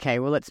 Okay,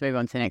 well, let's move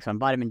on to the next one,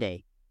 vitamin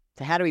D.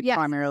 So how do we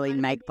primarily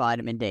make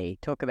vitamin D?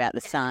 Talk about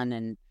the sun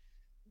and...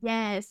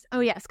 Yes.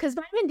 Oh, yes. Because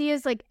vitamin D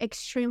is, like,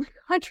 extremely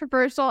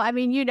controversial. I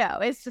mean,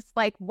 it's just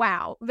like,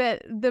 wow,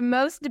 the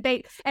most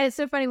debate. And it's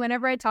so funny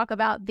whenever I talk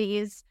about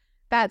these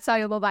fat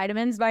soluble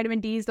vitamins,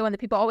 vitamin D is the one that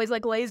people always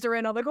like laser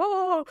in. I'm like,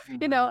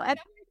 and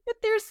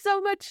there's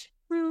so much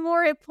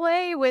more at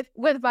play with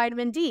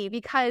vitamin D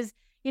because,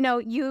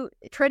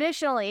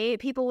 traditionally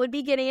people would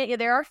be getting it.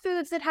 There are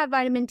foods that have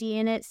vitamin D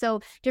in it. So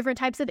different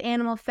types of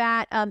animal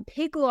fat.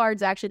 Pig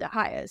lard's actually the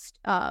highest.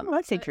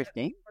 That's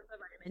interesting.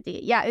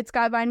 D. Yeah, it's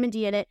got vitamin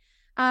D in it.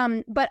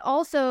 But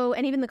also,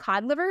 and even the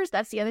cod livers,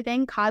 that's the other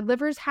thing. Cod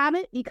livers have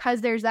it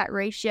because there's that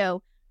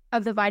ratio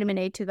of the vitamin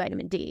A to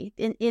vitamin D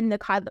in the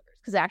cod livers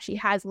because it actually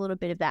has a little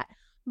bit of that.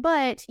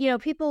 But,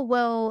 people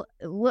will,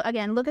 look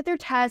at their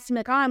tests and be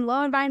like, oh, I'm low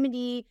on vitamin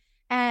D.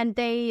 And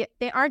they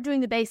aren't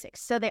doing the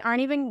basics. So they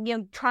aren't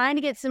even, trying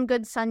to get some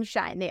good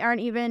sunshine. They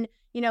aren't even,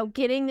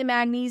 getting the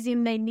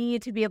magnesium they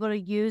need to be able to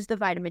use the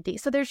vitamin D.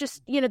 So there's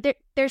just,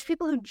 there's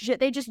people who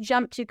they just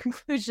jump to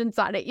conclusions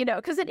on it,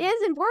 because it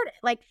is important.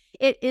 Like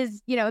it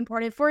is,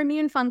 important for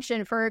immune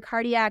function, for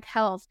cardiac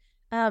health,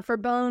 for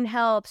bone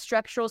health,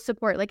 structural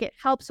support. Like it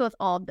helps with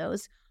all of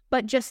those.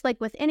 But just like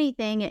with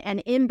anything,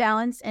 an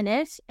imbalance in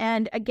it.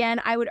 And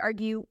again, I would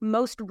argue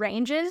most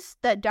ranges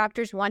that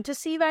doctors want to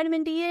see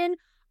vitamin D in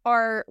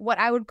are what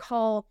I would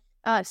call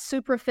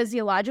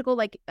supraphysiological.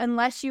 Like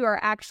unless you are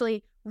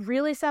actually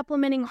really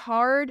supplementing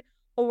hard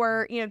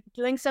or,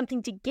 doing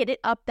something to get it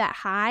up that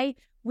high,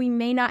 we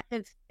may not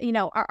have,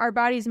 our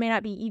bodies may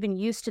not be even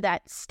used to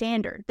that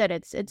standard that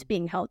it's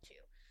being held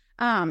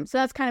to. So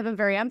that's kind of a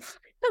very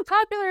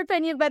unpopular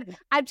opinion, but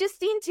I've just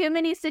seen too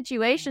many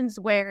situations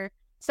where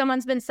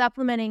someone's been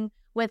supplementing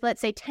with,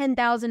 let's say,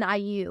 10,000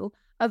 IU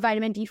of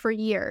vitamin D for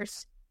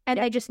years, and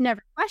they just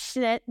never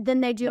question it. Then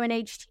they do an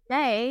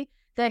HTA,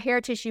 the hair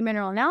tissue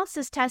mineral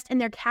analysis test,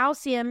 and their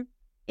calcium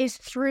is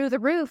through the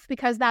roof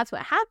because that's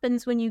what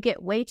happens when you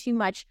get way too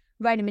much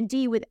vitamin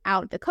D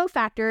without the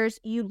cofactors.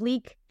 You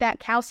leak that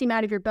calcium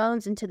out of your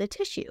bones into the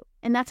tissue,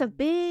 and that's a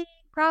big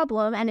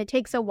problem, and it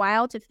takes a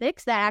while to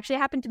fix. That actually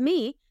happened to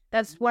me.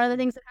 That's one of the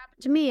things that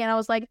happened to me, and I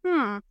was like,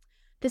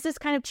 this is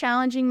kind of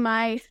challenging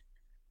my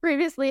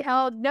previously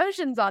held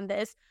notions on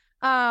this.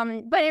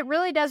 But it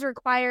really does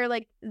require,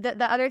 like,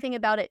 the other thing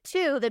about it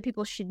too that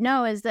people should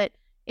know is that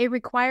it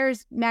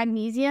requires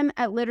magnesium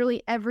at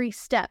literally every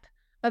step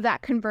of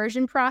that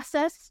conversion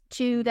process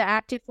to the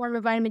active form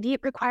of vitamin D. It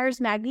requires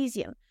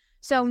magnesium.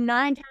 So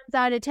 9 times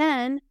out of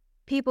 10,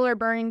 people are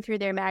burning through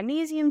their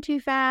magnesium too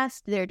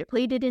fast. They're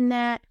depleted in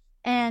that.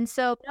 And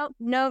so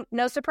no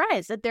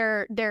surprise that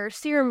their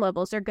serum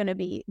levels are going to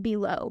be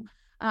low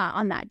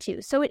on that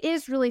too. So it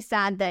is really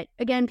sad that,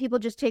 again, people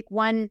just take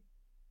one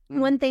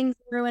thing to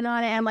ruin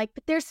on it. And I'm like,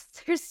 but there's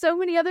so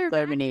many other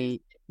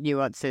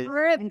nuances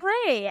at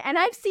play. And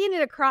I've seen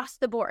it across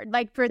the board,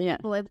 like for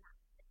people.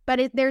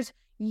 But there's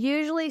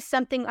usually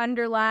something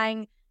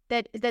underlying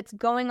that's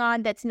going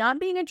on that's not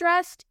being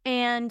addressed.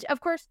 And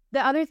of course,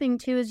 the other thing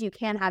too is you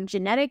can have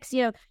genetics.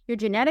 Your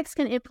genetics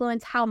can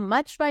influence how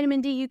much vitamin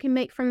D you can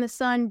make from the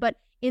sun, but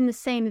in the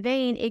same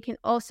vein, it can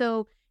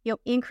also,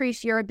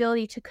 increase your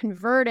ability to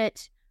convert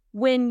it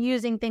when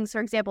using things, for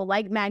example,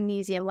 like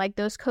magnesium, like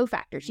those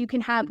cofactors. You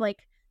can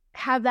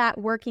have that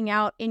working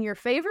out in your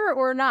favor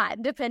or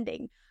not,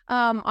 depending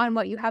on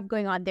what you have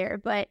going on there.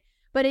 But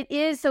it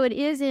is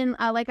in,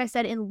 like I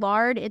said, in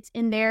lard, it's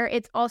in there.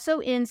 It's also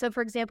in, so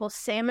for example,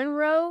 salmon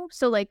roe,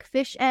 so like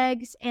fish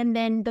eggs, and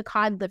then the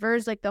cod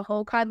livers, like the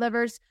whole cod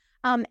livers.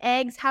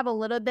 Eggs have a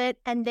little bit,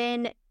 and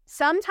then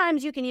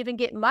sometimes you can even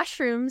get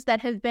mushrooms that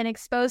have been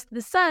exposed to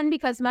the sun,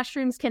 because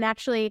mushrooms can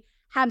actually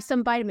have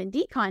some vitamin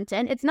D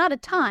content. It's not a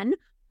ton,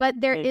 but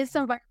there is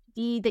some vitamin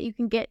D that you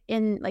can get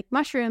in like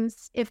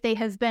mushrooms if they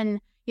have been,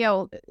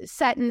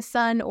 set in the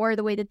sun or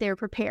the way that they're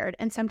prepared.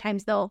 And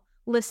sometimes they'll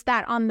list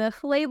that on the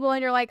label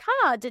and you're like,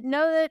 didn't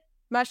know that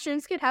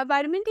mushrooms could have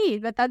vitamin D,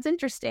 but that's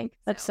interesting.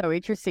 That's so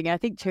interesting. I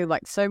think too,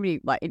 like so many,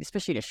 like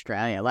especially in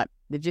Australia, like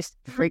they've just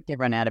freaked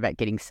everyone out about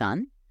getting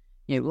sun.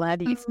 How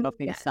do you get yourself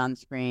into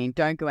sunscreen?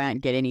 Don't go out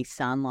and get any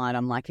sunlight.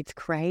 I'm like, it's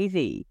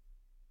crazy.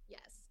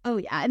 Yes. Oh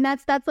yeah. And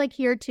that's like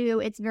here too.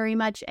 It's very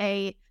much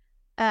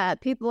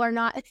people are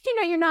not,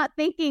 you're not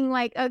thinking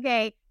like,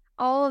 okay,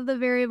 all of the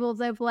variables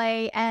at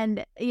play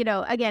and,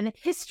 again,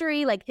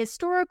 history, like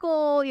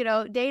historical,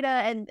 data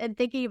and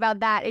thinking about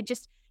that.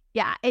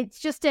 It's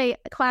just a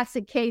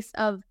classic case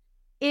of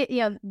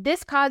it,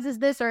 this causes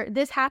this, or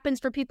this happens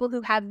for people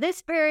who have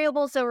this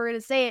variable. So we're going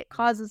to say it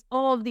causes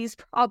all of these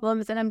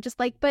problems. And I'm just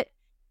like, but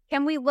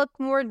can we look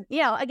more,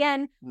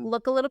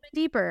 look a little bit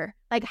deeper?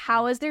 Like,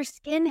 how is their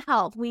skin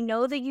health? We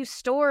know that you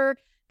store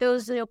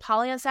those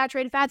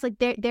polyunsaturated fats, like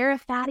they're a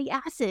fatty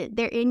acid.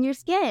 They're in your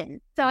skin.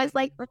 So it's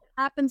like, what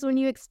happens when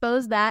you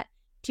expose that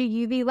to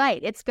UV light?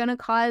 It's going to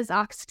cause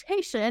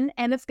oxidation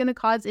and it's going to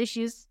cause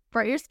issues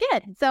for your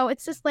skin. So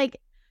it's just like,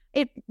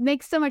 it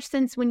makes so much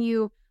sense when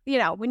you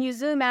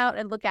zoom out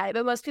and look at it.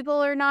 But most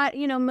people are not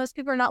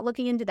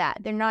looking into that.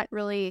 They're not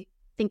really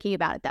thinking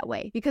about it that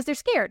way because they're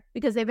scared,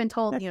 because they've been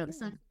told, the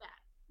sun's bad.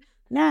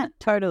 Yeah,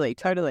 totally.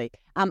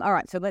 All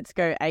right. So let's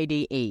go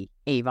ADE,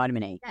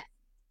 vitamin E. Yes.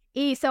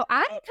 E. So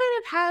I kind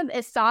of have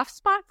a soft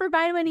spot for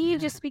vitamin E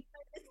just because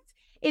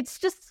it's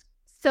just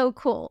so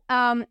cool.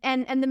 And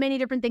the many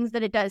different things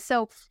that it does.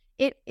 So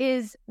it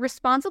is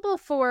responsible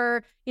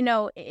for,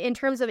 in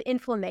terms of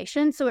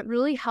inflammation. So it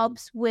really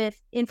helps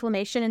with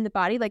inflammation in the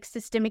body, like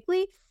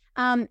systemically.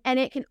 And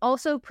it can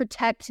also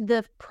protect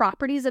the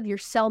properties of your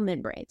cell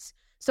membranes.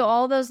 So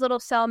all those little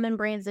cell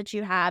membranes that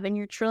you have in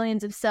your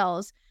trillions of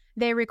cells,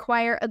 they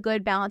require a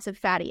good balance of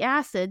fatty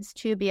acids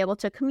to be able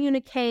to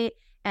communicate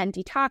and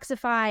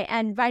detoxify,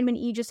 and vitamin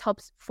E just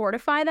helps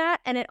fortify that.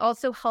 And it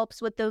also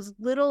helps with those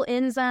little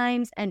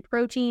enzymes and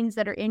proteins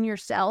that are in your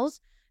cells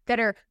that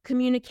are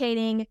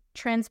communicating,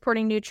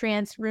 transporting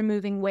nutrients,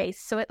 removing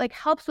waste. So it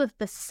helps with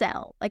the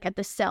cell, at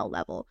the cell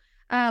level.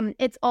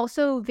 It's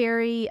also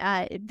very,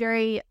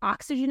 very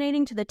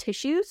oxygenating to the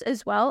tissues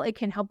as well. It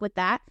can help with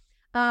that.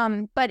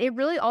 But it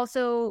really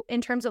also,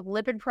 in terms of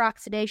lipid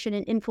peroxidation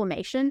and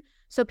inflammation,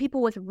 so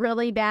people with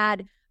really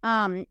bad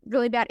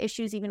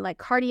issues, even like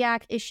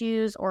cardiac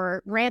issues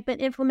or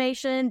rampant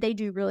inflammation, they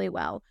do really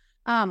well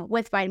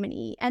with vitamin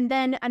E. And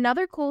then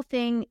another cool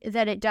thing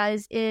that it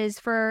does is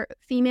for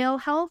female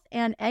health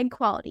and egg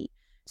quality.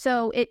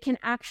 So it can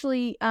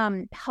actually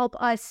help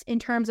us in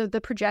terms of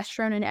the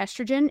progesterone and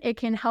estrogen. It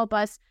can help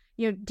us,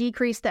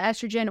 decrease the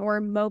estrogen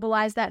or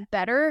mobilize that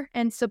better,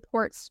 and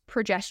supports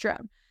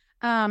progesterone.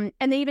 And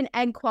then even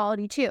egg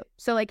quality too.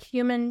 So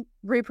human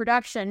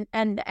reproduction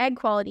and the egg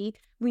quality,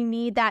 we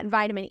need that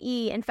vitamin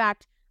E. In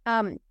fact,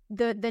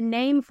 the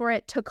name for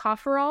it,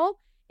 tocopherol,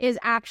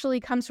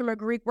 comes from a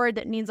Greek word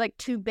that means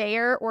to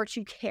bear or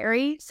to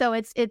carry. So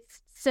it's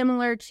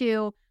similar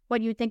to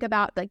what you think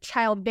about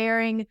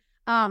childbearing,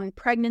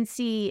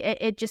 pregnancy.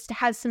 It just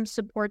has some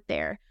support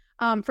there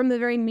from the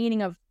very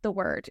meaning of the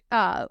word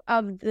of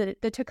the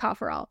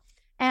tocopherol.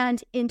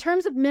 And in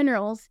terms of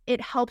minerals, it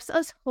helps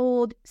us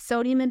hold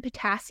sodium and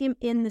potassium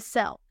in the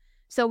cell.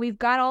 So we've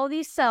got all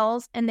these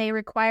cells and they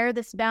require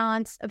this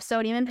balance of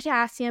sodium and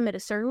potassium at a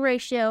certain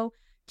ratio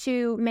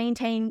to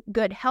maintain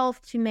good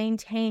health, to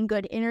maintain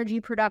good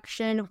energy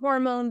production,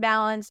 hormone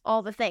balance,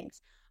 all the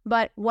things.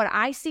 But what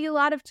I see a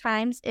lot of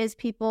times is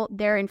people,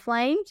 they're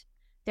inflamed,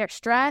 they're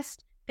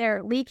stressed,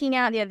 they're leaking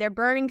out, they're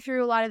burning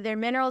through a lot of their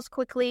minerals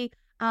quickly.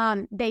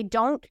 They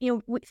don't,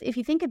 if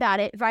you think about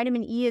it,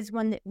 vitamin E is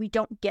one that we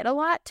don't get a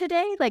lot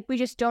today. We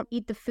just don't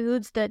eat the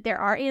foods that there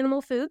are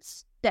animal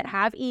foods that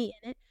have E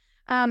in it.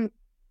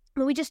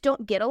 But we just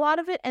don't get a lot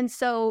of it. And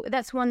so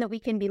that's one that we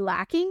can be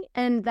lacking.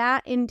 And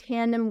that in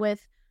tandem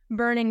with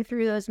burning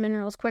through those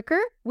minerals quicker,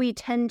 we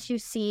tend to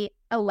see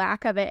a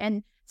lack of it.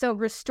 And so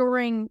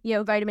restoring,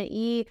 vitamin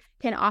E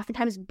can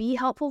oftentimes be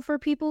helpful for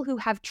people who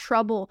have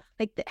trouble,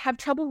 have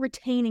trouble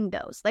retaining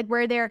those,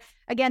 where they're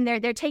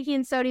taking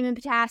in sodium and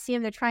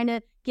potassium, they're trying to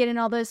get in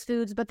all those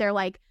foods, but they're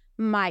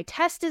my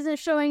test isn't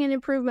showing an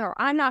improvement or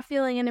I'm not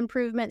feeling an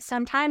improvement,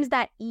 sometimes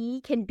that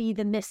E can be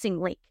the missing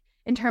link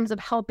in terms of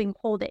helping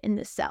hold it in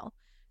the cell.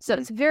 So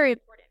it's very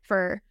important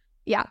for,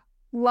 a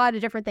lot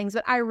of different things,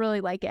 but I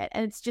really like it.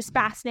 And it's just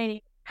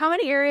fascinating how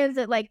many areas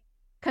it like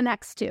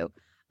connects to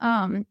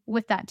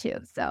with that too.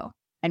 So.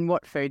 And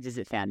what foods is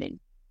it found in?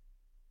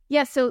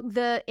 Yeah, so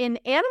in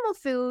animal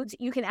foods,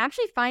 you can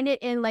actually find it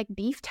in like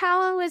beef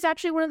tallow is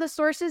actually one of the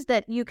sources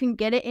that you can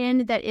get it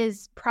in that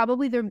is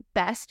probably the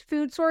best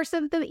food source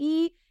of the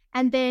E.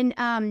 And then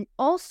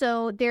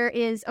also there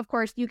is, of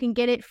course, you can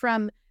get it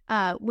from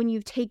when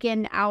you've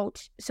taken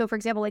out, so for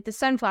example, like the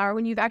sunflower,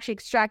 when you've actually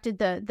extracted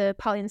the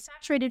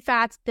polyunsaturated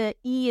fats, the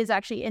E is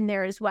actually in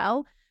there as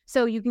well.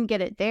 So you can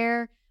get it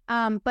there.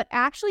 But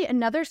actually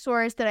another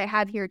source that I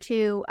have here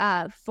too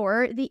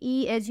for the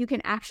E is you can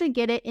actually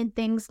get it in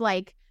things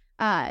like,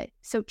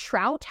 so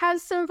trout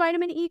has some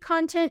vitamin E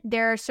content.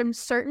 There are some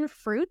certain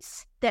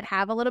fruits that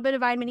have a little bit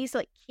of vitamin E, so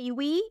like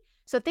kiwi.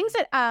 So things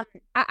that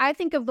I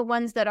think of the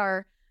ones that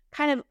are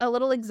kind of a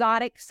little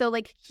exotic. So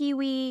like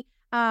kiwi.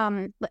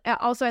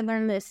 Also, I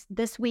learned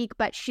this week,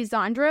 but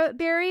schizandra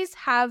berries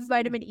have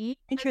vitamin E.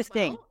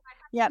 Interesting. Well.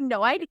 I have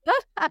no idea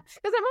because I'm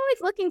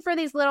always looking for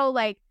these little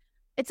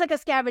it's like a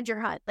scavenger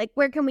hunt. Like,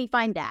 where can we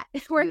find that?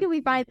 Where can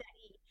we find that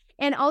E?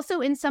 And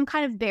also in some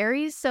kind of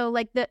berries. So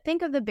like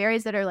think of the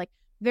berries that are like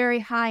very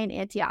high in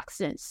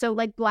antioxidants. So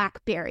like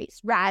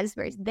blackberries,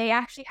 raspberries, they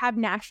actually have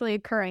naturally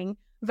occurring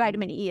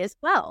vitamin E as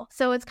well.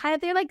 So it's kind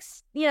of, they're like,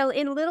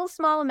 in little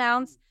small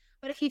amounts.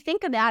 But if you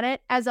think about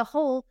it as a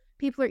whole,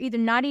 people are either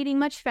not eating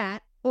much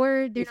fat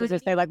or they're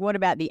just say, like, what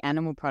about the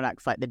animal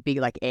products, like the big,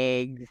 like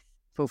eggs,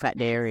 full fat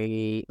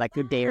dairy, like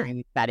the dairy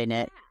with fat in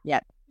it?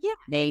 Yeah.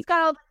 It's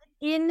got all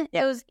in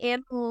those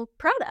animal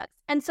products.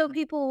 And so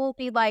people will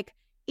be like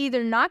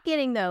either not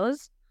getting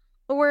those,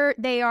 or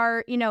they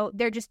are,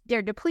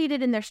 they're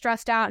depleted and they're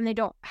stressed out and they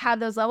don't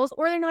have those levels,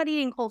 or they're not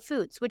eating whole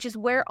foods, which is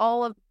where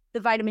all of the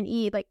vitamin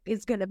E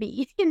is going to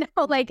be,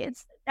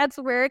 that's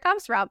where it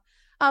comes from.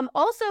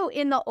 Also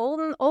in the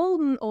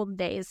olden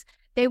days,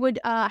 they would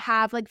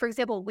have, like, for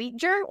example, wheat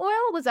germ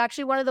oil was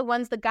actually one of the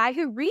ones, the guy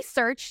who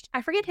researched,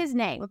 I forget his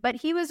name, but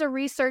he was a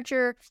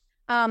researcher.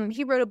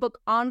 He wrote a book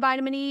on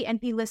vitamin E and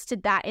he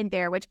listed that in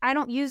there, which I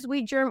don't use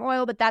wheat germ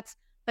oil, but that's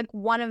like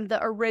one of the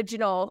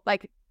original,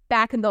 like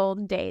back in the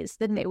olden days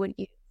that they would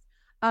use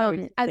as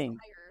a higher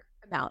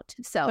amount.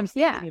 So, I'm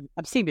seeing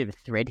a bit of a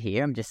thread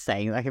here. I'm just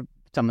saying, like, if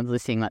someone's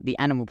listening, like the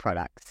animal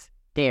products,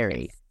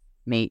 dairy,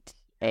 meat,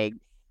 eggs.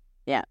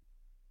 Yeah.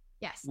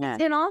 Yes. Yeah.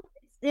 In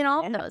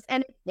all of those.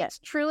 And it's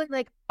truly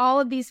like all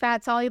of these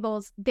fat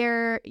solubles,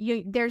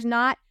 there's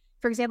not,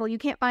 for example, you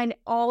can't find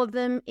all of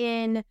them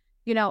in,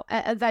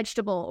 a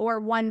vegetable or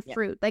one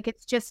fruit. Like,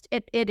 it's just,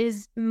 it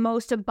is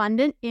most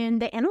abundant in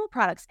the animal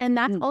products. And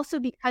that's also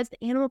because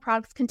the animal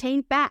products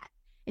contain fat.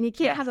 And you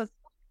can't have a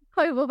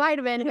soluble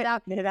vitamin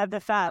without the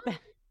fat.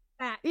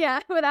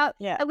 Without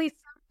at least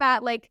some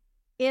fat, like,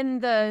 in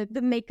the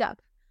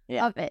makeup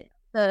of it,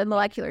 the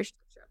molecular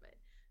structure of it.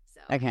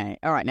 So. Okay.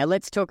 All right. Now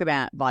let's talk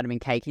about vitamin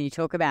K. Can you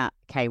talk about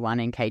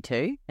K1 and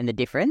K2 and the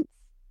difference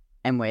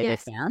and where they're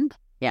found?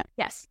 Yeah.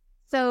 Yes.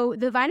 So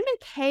the vitamin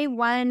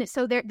K1,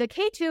 so the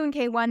K2 and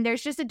K1,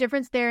 there's just a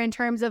difference there in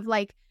terms of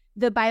like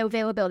the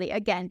bioavailability.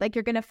 Again, like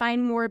you're going to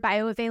find more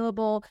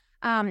bioavailable.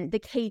 The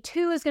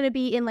K2 is going to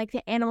be in like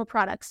the animal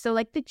products. So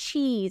like the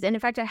cheese. And in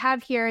fact, I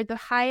have here the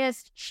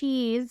highest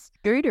cheese.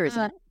 Gouda,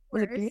 isn't it?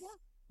 Was it Gouda?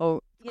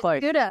 Oh,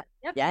 close. Gouda.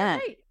 Yep, yeah.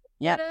 Right.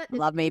 Yeah.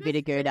 Love me a bit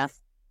of Gouda.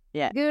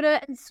 Yeah.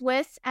 Gouda and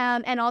Swiss,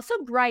 and also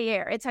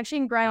Gruyere. It's actually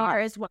in Gruyere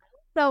as well.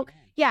 So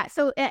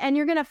and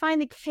you're gonna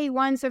find the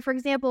K1. So for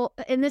example,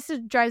 and this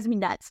drives me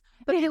nuts,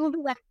 but it will be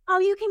like, oh,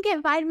 you can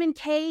get vitamin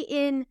K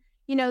in,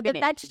 the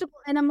vegetable,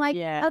 and I'm like,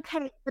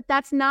 okay, but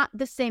that's not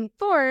the same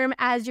form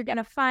as you're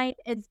gonna find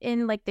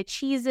in like the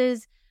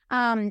cheeses,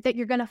 that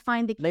you're gonna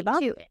find the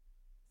K2 in.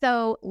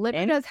 So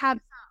liver does have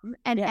some,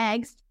 and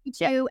eggs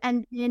too,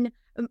 and then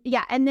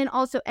and then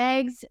also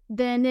eggs.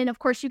 Then of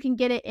course you can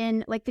get it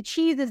in like the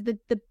cheese is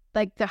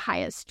the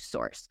highest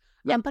source.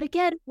 But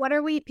again,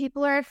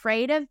 people are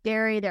afraid of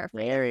dairy. They're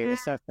afraid. Dairy, they're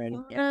so afraid.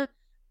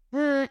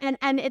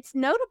 And it's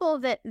notable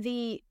that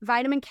the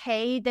vitamin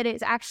K that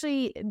is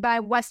actually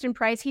by Weston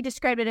Price, he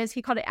described it as,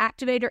 he called it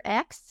activator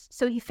X.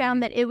 So he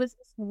found that it was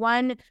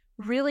one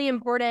really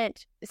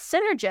important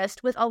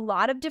synergist with a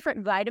lot of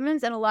different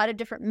vitamins and a lot of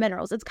different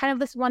minerals. It's kind of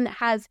this one that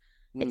has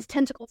its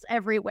tentacles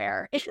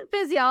everywhere in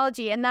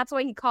physiology. And that's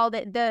why he called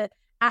it the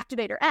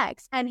activator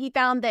X. And he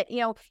found that,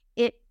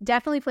 it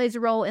definitely plays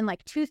a role in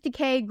like tooth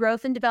decay,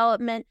 growth and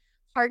development,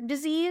 heart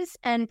disease,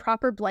 and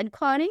proper blood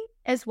clotting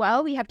as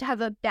well. We have to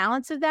have a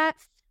balance of that.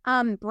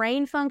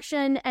 Brain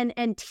function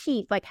and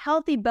teeth, like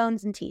healthy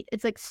bones and teeth.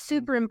 It's like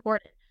super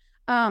important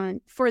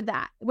for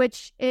that,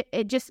 which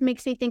it just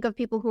makes me think of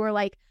people who are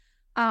like,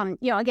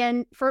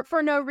 again,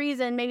 for no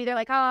reason, maybe they're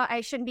like, oh,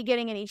 I shouldn't be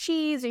getting any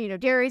cheese, or,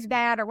 dairy's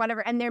bad or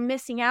whatever. And they're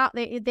missing out.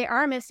 They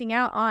are missing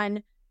out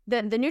on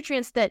the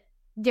nutrients that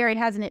dairy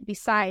has in it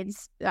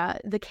besides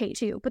the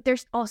K2, but they're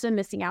also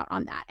missing out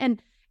on that.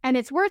 And And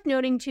it's worth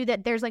noting too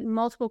that there's like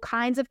multiple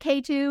kinds of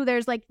K2.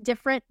 There's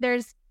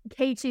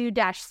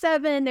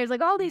K2-7. There's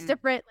like all these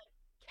different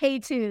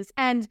K2s.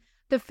 And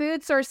the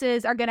food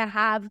sources are going to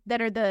have,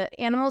 that are the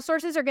animal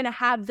sources, are going to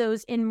have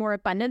those in more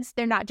abundance.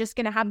 They're not just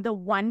going to have the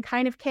one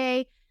kind of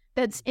K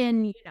that's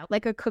in,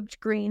 like a cooked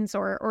greens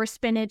or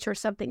spinach or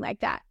something like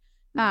that.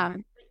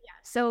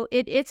 So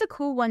it's a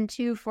cool one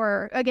too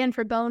for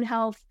bone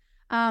health,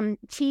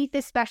 teeth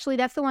especially.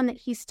 That's the one that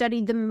he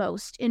studied the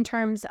most in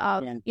terms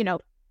of,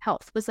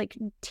 health, was like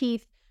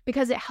teeth,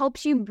 because it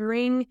helps you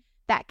bring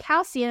that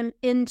calcium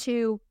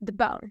into the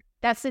bone.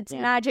 That's its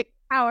magic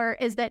power,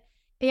 is that,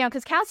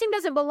 because calcium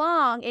doesn't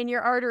belong in your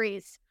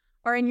arteries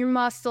or in your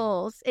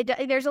muscles.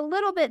 There's a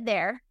little bit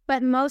there,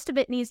 but most of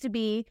it needs to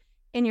be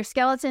in your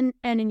skeleton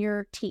and in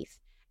your teeth.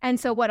 And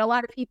so what a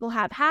lot of people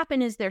have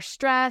happen is their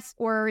stress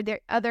or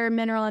their other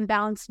mineral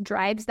imbalance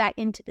drives that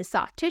into the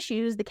soft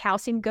tissues. The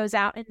calcium goes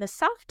out in the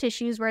soft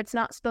tissues where it's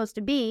not supposed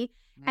to be.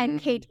 And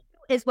K2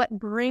 is what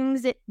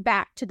brings it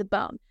back to the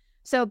bone.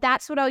 So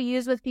that's what I'll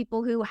use with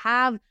people who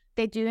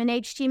they do an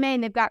HTMA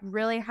and they've got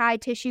really high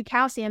tissue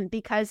calcium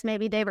because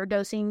maybe they were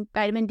dosing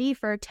vitamin D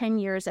for 10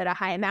 years at a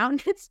high amount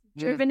and it's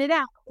driven it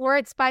out, or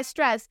it's by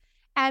stress.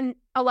 And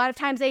a lot of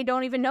times they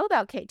don't even know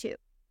about K2.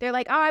 They're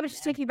like, oh, I was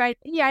just taking vitamin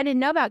D. I didn't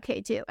know about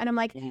K2. And I'm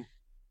like,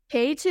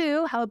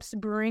 K2 helps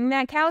bring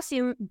that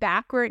calcium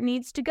back where it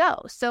needs to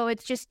go. So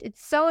it's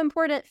so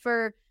important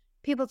for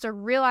people to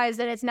realize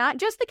that it's not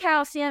just the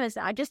calcium, it's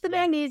not just the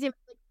magnesium,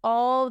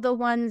 all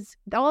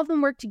of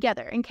them work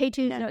together, and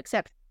K2 is no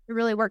exception. It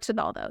really works with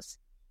all those.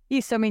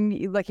 Yes, I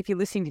mean, like if you're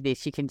listening to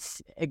this, you can,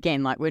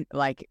 again,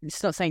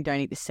 it's not saying don't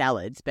eat the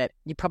salads, but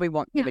you probably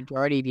want the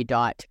majority of your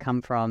diet to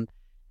come from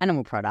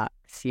animal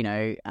products,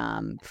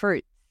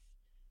 fruit,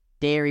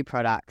 dairy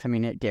products. I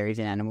mean, dairy's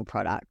an animal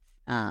product.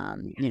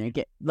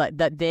 Get like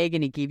that. They're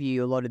going to give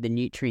you a lot of the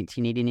nutrients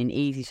you need in an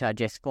easy to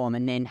digest form,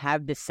 and then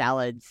have the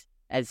salads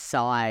as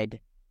sides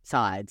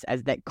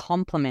as that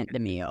complement the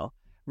meal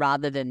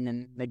rather than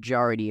the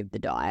majority of the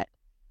diet.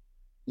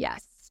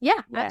 Yes.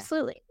 Yeah,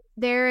 absolutely.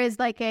 There is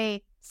like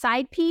a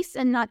side piece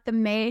and not the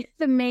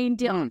main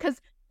deal.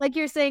 Because like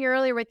you're saying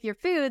earlier with your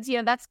foods,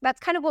 that's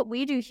kind of what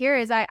we do here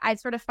is I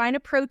sort of find a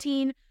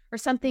protein or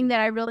something that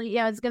I really,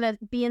 is going to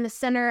be in the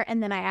center,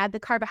 and then I add the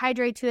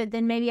carbohydrate to it.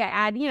 Then maybe I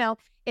add,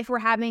 if we're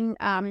having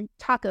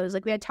tacos,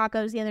 like we had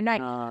tacos the other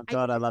night. Oh,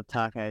 God, I love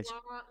tacos.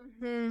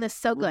 That's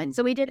so good.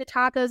 So we did the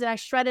tacos and I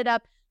shredded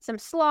up some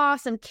slaw,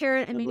 some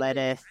carrot, and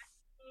lettuce.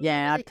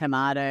 Yeah,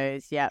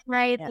 tomatoes. Yeah.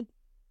 Right. Yep.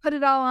 Put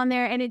it all on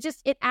there, and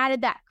it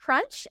added that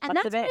crunch. And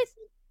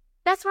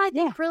that's why I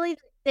think really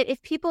that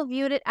if people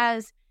viewed it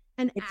as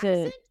an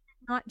accent,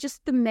 not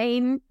just the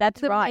main.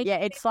 That's right. Yeah,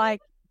 it's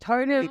like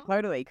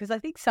totally. Because I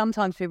think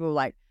sometimes people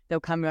they'll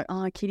come and be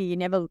like, oh, Kitty, you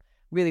never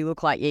really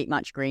look like you eat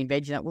much green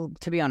veg. And well,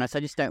 to be honest, I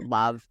just don't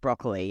love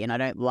broccoli, and I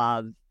don't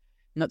love. I'm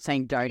not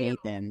saying don't eat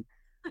them.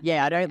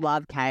 Yeah, I don't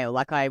love kale.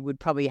 Like I would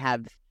probably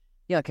have.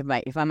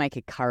 If I make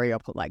a curry, I'll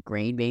put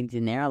green beans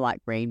in there. I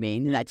like green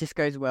beans, and that just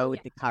goes well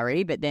with the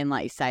curry. But then,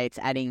 like you say, it's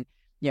adding,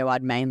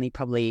 I'd mainly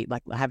probably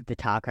have the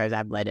tacos. I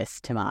have lettuce,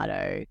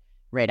 tomato,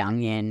 red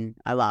onion.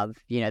 I love,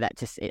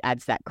 it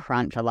adds that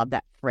crunch. I love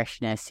that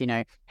freshness.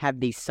 Have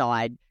these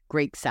side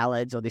Greek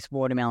salads or this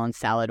watermelon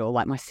salad, or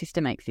my sister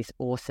makes this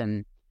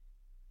awesome.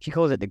 She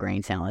calls it the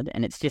green salad,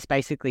 and it's just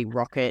basically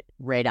rocket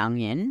red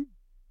onion,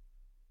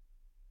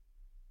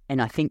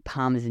 and I think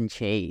Parmesan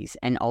cheese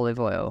and olive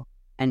oil.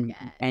 And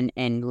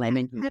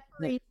lemon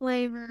peppery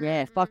flavor.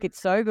 Yeah, fuck, it's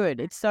so good.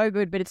 It's so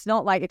good, but it's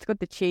not it's got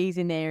the cheese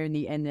in there and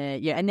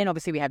then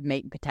obviously we have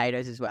meat and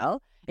potatoes as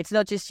well. It's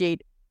not just you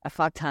eat a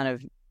fuck ton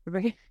of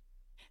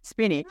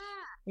spinach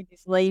with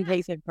this lean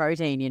piece of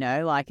protein,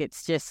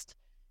 it's just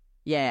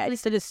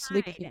it's sort of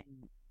slipping.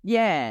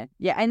 Yeah,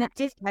 and it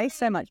just tastes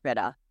so much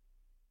better.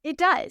 It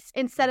does.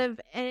 And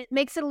it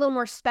makes it a little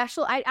more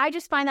special. I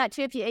just find that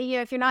too. If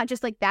if you're not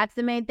just that's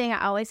the main thing,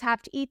 I always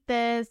have to eat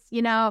this.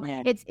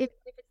 It's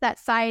that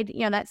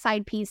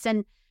side piece.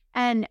 And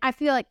I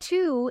feel like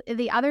too,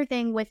 the other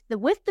thing with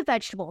the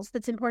vegetables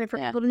that's important for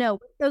people to know,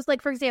 those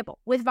for example,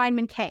 with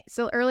vitamin K.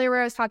 So earlier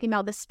where I was talking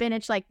about the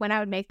spinach, when I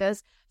would make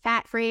those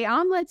fat-free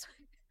omelets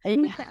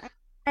and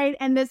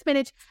the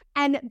spinach.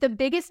 And the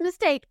biggest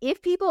mistake,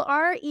 if people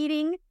are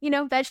eating,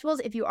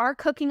 vegetables, if you are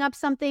cooking up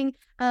something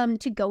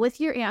to go with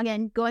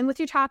going with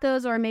your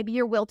tacos, or maybe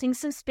you're wilting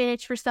some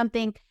spinach for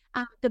something,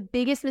 the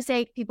biggest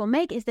mistake people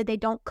make is that they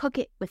don't cook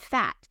it with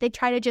fat. They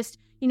try to just,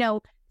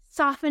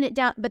 soften it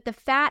down, but the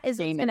fat is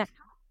going to help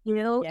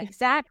you.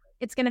 Exactly.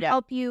 It's going to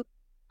help you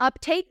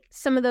uptake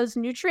some of those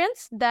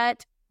nutrients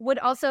that would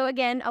also,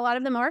 again, a lot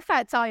of them are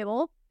fat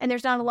soluble, and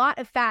there's not a lot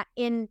of fat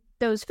in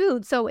those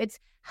foods. So it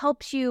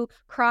helps you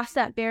cross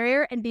that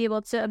barrier and be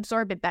able to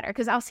absorb it better.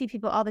 Because I'll see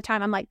people all the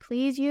time. I'm like,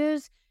 please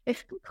use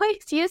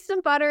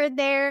some butter in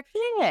there.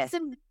 Yeah.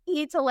 Some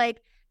ghee to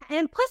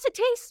and plus it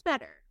tastes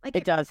better.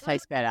 It does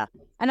taste better.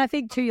 And I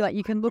think too,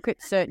 you can look at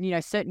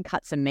certain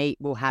cuts of meat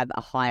will have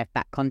a higher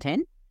fat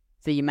content.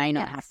 So you may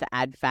not have to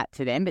add fat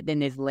to them, but then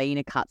there's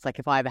leaner cuts. Like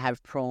if I ever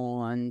have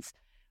prawns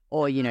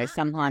or,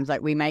 sometimes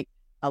we make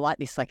I like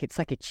this, like it's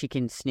like a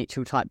chicken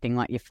schnitzel type thing.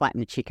 Like you flatten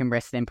the chicken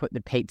breast, then put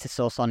the pizza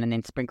sauce on, and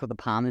then sprinkle the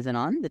parmesan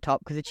on the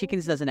top because the chicken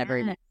doesn't have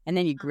very. And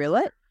then you grill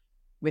it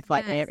with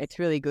like air. It's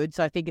really good.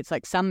 So I think it's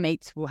like some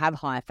meats will have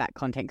higher fat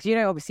content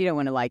because obviously you don't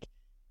want to like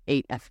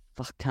eat a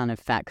fuck ton of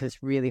fat because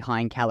it's really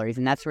high in calories,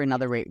 and that's where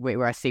another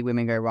where I see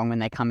women go wrong when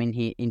they come in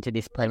here into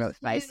this pre-milk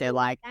space. They're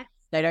like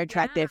they don't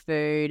track their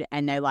food,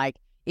 and they're like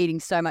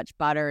eating so much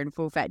butter and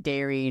full fat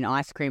dairy and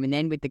ice cream, and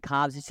then with the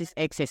carbs it's just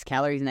excess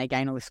calories and they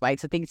gain all this weight.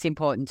 So I think it's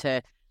important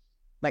to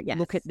like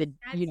look at the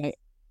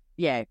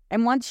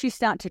and once you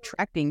start to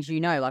track things,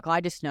 like I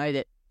just know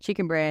that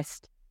chicken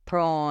breast,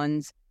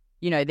 prawns,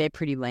 they're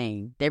pretty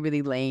lean. They're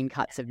really lean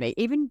cuts of meat.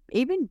 Even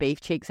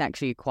beef cheeks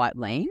actually are quite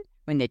lean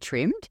when they're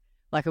trimmed,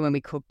 like when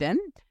we cook them.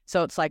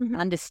 So it's like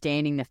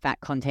understanding the fat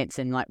contents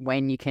and like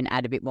when you can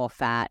add a bit more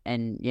fat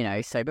and,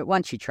 but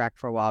once you track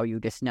for a while, you'll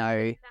just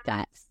know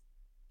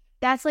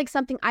that's like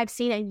something I've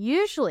seen. And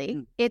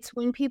usually it's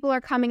when people are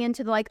coming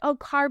into the like, oh,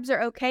 carbs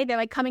are okay. They're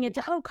like coming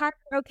into, oh, carbs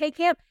are okay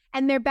camp.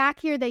 And they're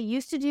back here. They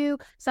used to do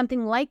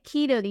something like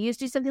keto. They used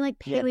to do something like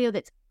paleo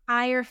that's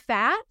higher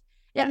fat.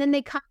 Yeah. And then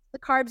they come to the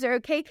carbs are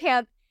okay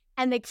camp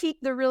and they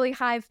keep the really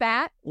high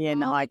fat. Yeah,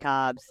 and the high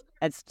carbs.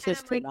 It's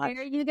just too much.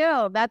 There you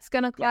go. That's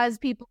going to cause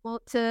people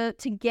to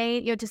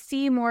gain, to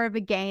see more of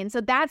a gain.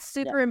 So that's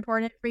super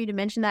important for you to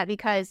mention that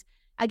because,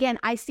 again,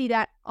 I see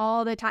that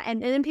all the time.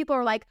 And then people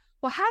are like,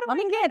 well, how do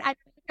I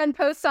done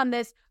posts on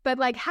this, but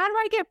like, how do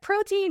I get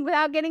protein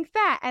without getting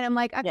fat? And I'm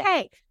like,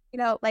 okay,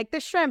 like the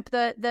shrimp,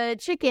 the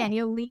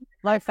chicken,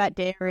 low fat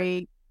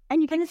dairy,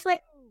 and you can just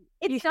like,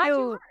 it's not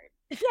too hard.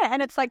 Yeah,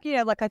 and it's like,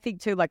 like I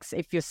think too, like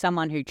if you're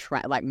someone who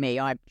like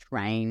me, I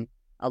train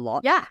a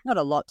lot. Yeah. Not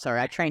a lot,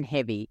 sorry. I train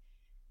heavy,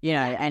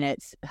 and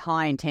it's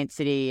high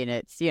intensity and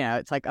it's,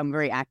 it's like I'm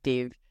very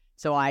active.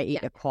 So I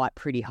eat a quite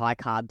pretty high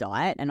carb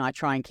diet and I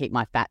try and keep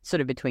my fat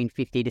sort of between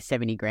 50 to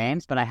 70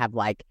 grams, but I have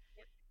like,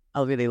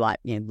 I really like,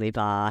 liver.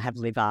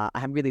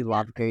 I really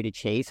love Gouda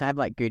cheese. So I have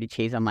like Gouda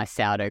cheese on my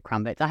sourdough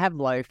crumpets. I have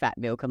low fat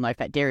milk and low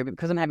fat dairy, but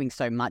because I'm having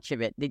so much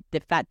of it, the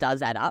fat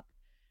does add up.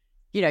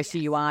 So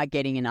you are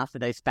getting enough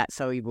of those fat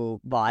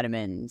soluble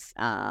vitamins.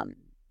 But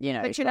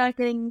you're not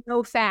getting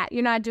no fat.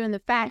 You're not doing the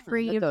fat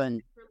free.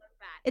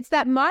 It's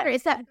that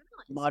moderation.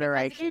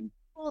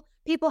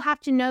 People have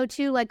to know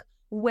too, like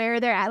where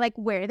they're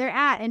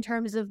at in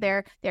terms of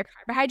their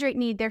carbohydrate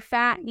need, their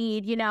fat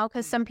need,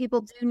 because some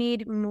people do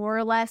need more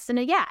or less. And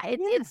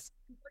it's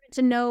important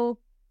to know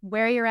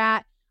where you're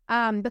at.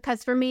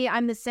 Because for me,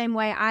 I'm the same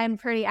way. I'm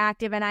pretty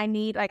active and I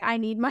need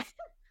my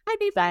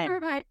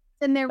carbohydrates.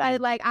 And they're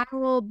like, I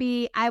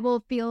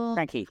will feel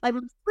cranky. Like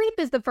sleep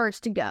is the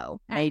first to go.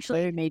 Me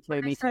too.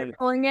 I start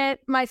pulling it.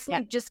 My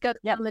sleep just goes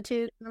down the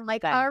tube. And I'm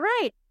like, all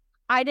right,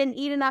 I didn't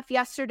eat enough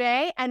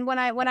yesterday. And when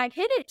I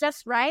hit it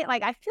just right,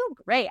 like I feel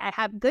great. I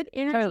have good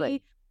energy.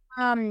 Totally.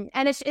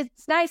 And it's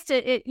nice to,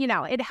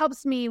 it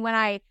helps me when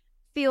I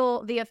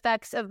feel the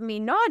effects of me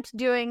not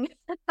doing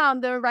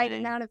the right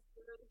amount of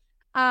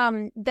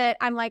that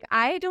I'm like,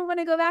 I don't want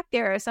to go back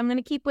there, so I'm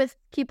going to keep with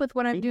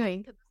what I'm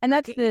doing. And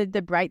that's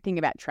the great thing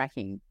about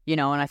tracking,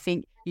 and I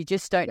think you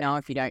just don't know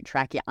if you don't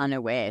track, you're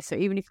unaware. So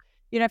even if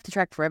you don't have to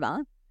track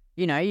forever,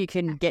 you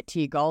can get to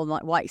your goal.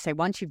 Like you say,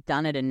 once you've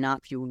done it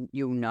enough, you'll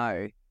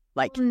know.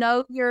 Like you'll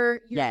know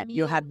your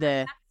you'll have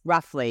the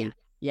roughly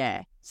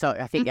So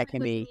I think that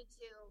can be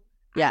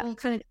I will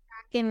kind of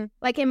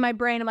track in my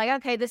brain. I'm like,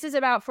 okay, this is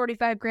about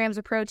 45 grams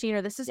of protein,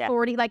 or this is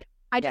 40. Like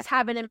I just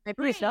have it in my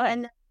brain.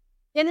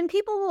 And then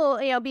people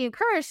will, be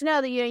encouraged to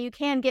know that, you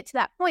can get to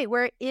that point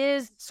where it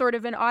is sort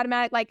of an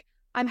automatic, like,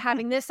 I'm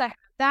having this, I have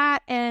that,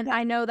 and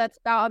I know that's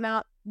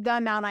about the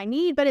amount I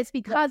need, but it's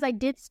because I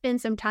did spend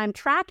some time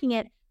tracking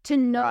it to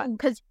know,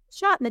 because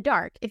shot in the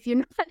dark, if you're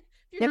not,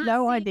 you have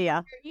no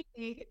idea.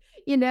 Like,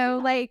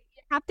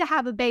 you have to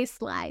have a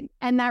baseline,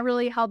 and that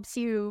really helps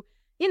you,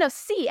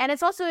 see. And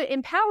it's also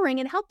empowering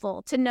and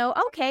helpful to know,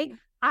 okay,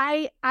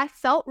 I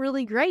felt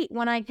really great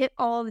when I hit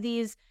all of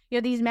these,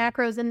 these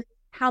macros and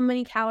how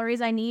many calories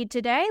I need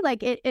today.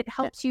 Like it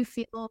helps you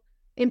feel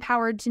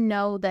empowered to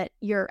know that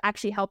you're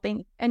actually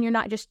helping and you're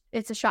not just,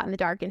 it's a shot in the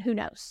dark and who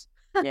knows.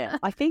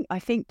 I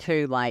think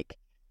too, like,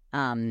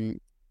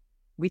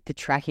 with the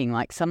tracking,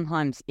 like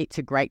sometimes it's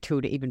a great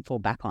tool to even fall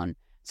back on.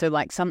 So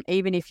like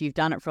even if you've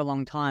done it for a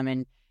long time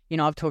and,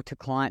 I've talked to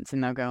clients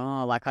and they'll go,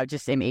 oh, like I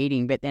just am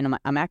eating, but then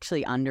I'm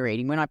actually under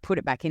eating. When I put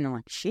it back in, I'm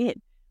like,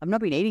 shit, I've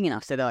not been eating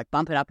enough. So they're like,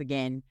 bump it up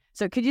again.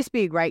 So it could just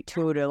be a great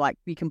tool to like,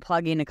 you can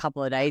plug in a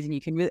couple of days and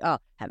you can really,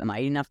 am I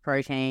eating enough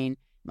protein?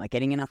 Am I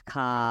getting enough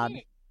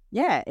carbs?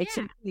 Yeah, it's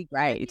really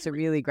great. It's a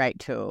really great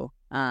tool.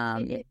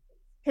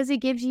 Because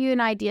it gives you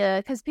an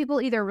idea, because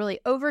people either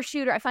really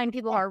overshoot, or I find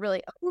people are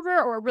really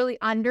over or really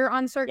under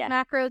on certain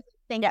macros.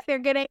 Think they're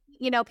getting,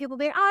 people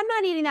be, I'm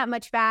not eating that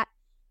much fat.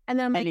 And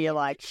then I'm like, you're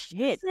like,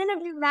 shit. None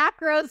of your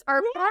macros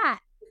are fat.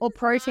 Or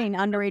protein,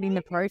 under eating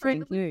the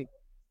protein too.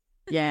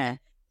 Yeah,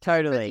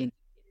 totally.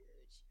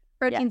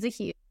 Protein's a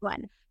huge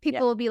one.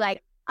 People will be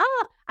like,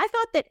 oh, I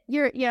thought that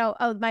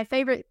my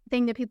favorite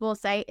thing that people will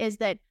say is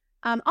that,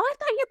 I thought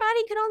your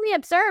body could only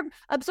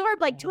absorb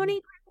like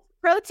 20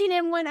 protein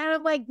in one out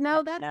of like,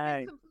 no, that's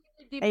No.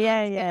 completely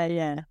debunked.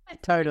 Yeah.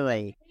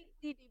 Totally.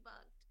 Debunked.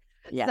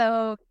 Yeah.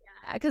 So,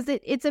 because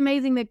it's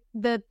amazing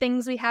the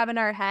things we have in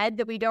our head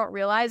that we don't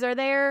realize are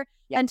there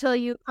until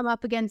you come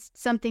up against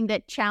something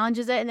that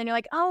challenges it. And then you're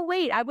like, oh,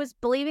 wait, I was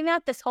believing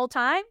that this whole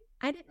time?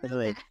 I didn't know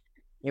that.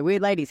 Yeah,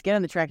 weird ladies, get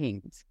on the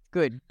tracking. It's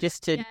good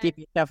just to give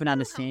yourself an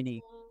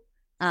understanding.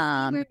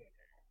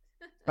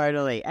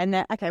 Totally. And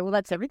okay, well,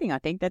 that's everything. I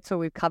think that's all.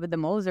 We've covered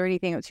them all. Is there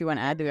anything else you want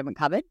to add that we haven't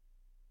covered?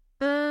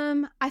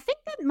 I think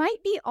that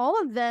might be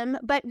all of them,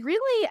 but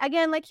really,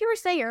 again, like you were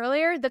saying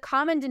earlier, the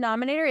common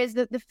denominator is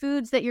that the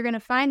foods that you're going to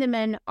find them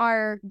in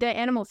are the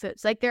animal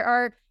foods. Like there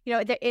are,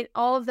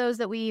 all of those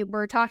that we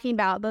were talking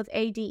about, both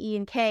A, D, E,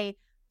 and K,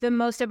 the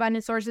most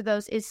abundant source of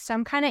those is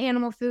some kind of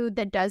animal food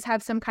that does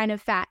have some kind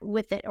of fat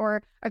with it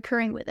or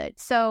occurring with it.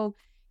 So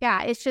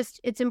yeah,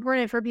 it's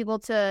important for people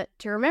to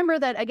remember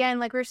that, again,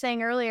 like we were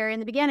saying earlier in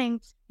the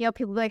beginning,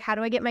 people are like, how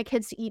do I get my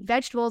kids to eat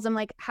vegetables? I'm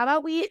like, how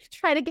about we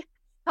try to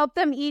help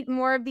them eat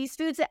more of these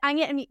foods that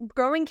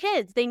growing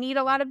kids, they need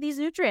a lot of these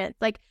nutrients,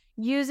 like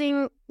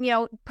using,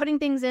 putting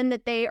things in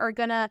that they are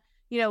going to,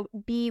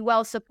 be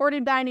well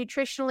supported by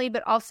nutritionally,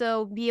 but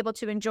also be able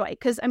to enjoy.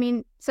 Because,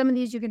 some of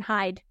these you can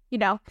hide,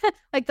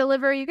 like the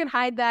liver, you can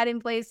hide that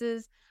in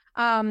places.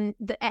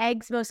 The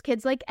eggs, most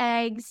kids like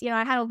eggs.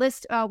 I had a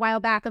list a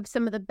while back of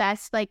some of the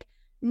best, like,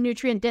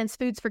 nutrient-dense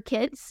foods for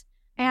kids.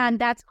 And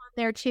that's on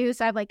there too.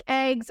 So I have like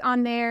eggs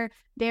on there.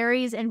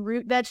 Berries and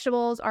root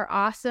vegetables are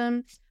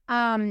awesome.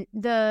 Even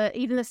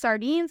the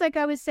sardines, like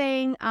I was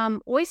saying,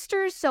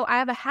 oysters. So I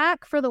have a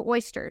hack for the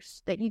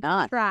oysters that you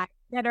can try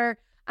that are,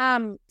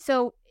 and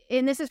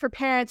this is for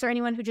parents or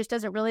anyone who just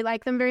doesn't really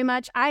like them very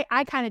much.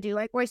 I kind of do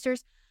like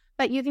oysters,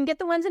 but you can get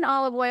the ones in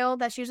olive oil.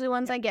 That's usually the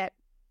ones I get.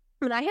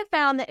 And I have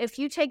found that if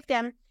you take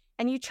them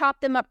and you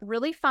chop them up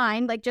really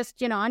fine, like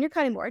just, on your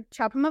cutting board,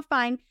 chop them up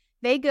fine,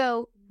 they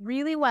go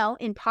really well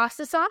in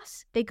pasta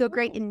sauce. They go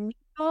great in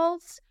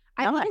meatballs.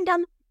 I've even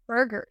done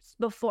burgers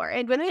before.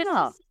 And when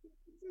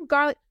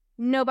garlic,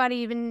 nobody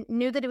even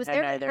knew that it was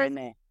there. They're in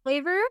there.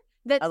 Flavor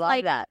that's, I love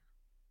like that.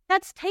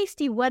 That's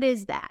tasty. What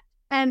is that?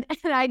 And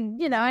I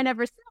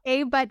never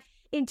say, but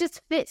it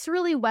just fits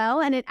really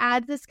well, and it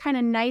adds this kind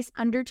of nice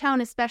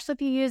undertone, especially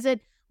if you use it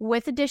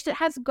with a dish that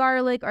has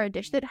garlic or a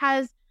dish that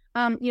has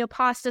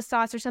pasta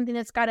sauce or something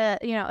that's got a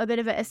bit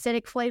of an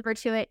acidic flavor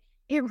to it.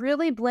 It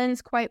really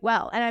blends quite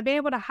well, and I've been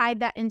able to hide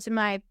that into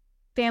my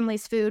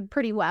family's food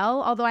pretty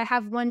well. Although I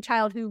have one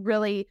child who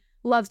really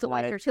loves the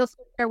oysters. He'll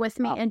sit there with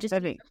me and just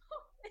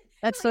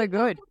that's so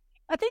good.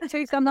 I think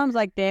too, sometimes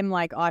like them,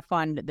 like I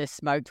find the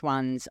smoked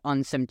ones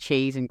on some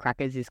cheese and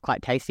crackers is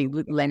quite tasty.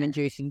 Lemon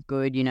juice is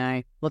good,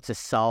 lots of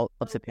salt,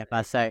 lots of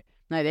pepper. So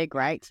no, they're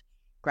great.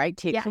 Great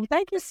tips. Yeah. Well,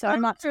 thank you so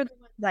much.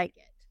 Like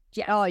it.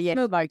 Yeah. Oh yeah,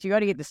 smoked. You got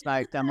to get the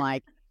smoked. I'm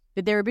like,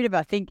 but they're a bit of,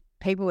 I think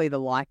people either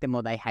like them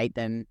or they hate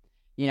them.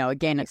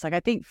 Again, it's like, I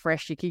think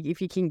fresh,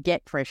 if you can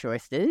get fresh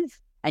oysters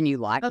and you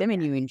like them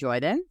and you enjoy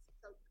them,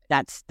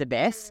 that's the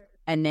best.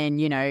 And then,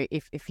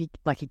 if you,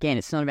 like, again,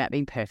 it's not about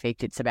being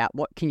perfect. It's about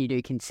what can you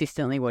do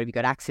consistently? What have you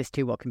got access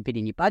to? What can fit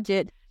in your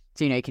budget?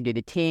 So, you can do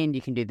the tinned,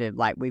 you can do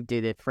we do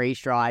the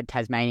freeze-dried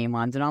Tasmanian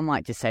ones. And I'm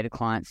like, just say to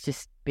clients,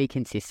 just be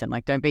consistent.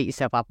 Like, don't beat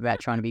yourself up about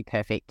trying to be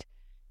perfect.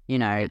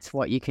 It's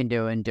what you can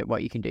do and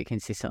what you can do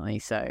consistently.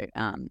 So,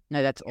 no,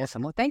 that's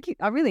awesome. Well, thank you.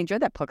 I really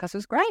enjoyed that podcast. It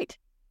was great.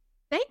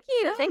 Thank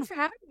you. Yeah. Thanks for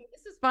having me.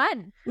 This is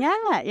fun.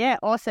 Yeah,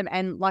 awesome.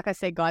 And like I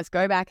said, guys,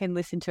 go back and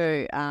listen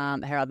to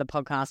her other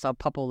podcast. I'll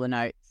pop all the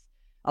notes.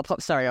 I'll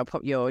pop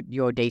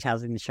your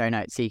details in the show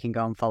notes so you can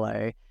go and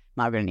follow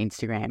Margaret on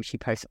Instagram. She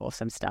posts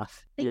awesome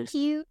stuff. Thank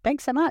you.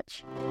 Thanks so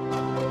much.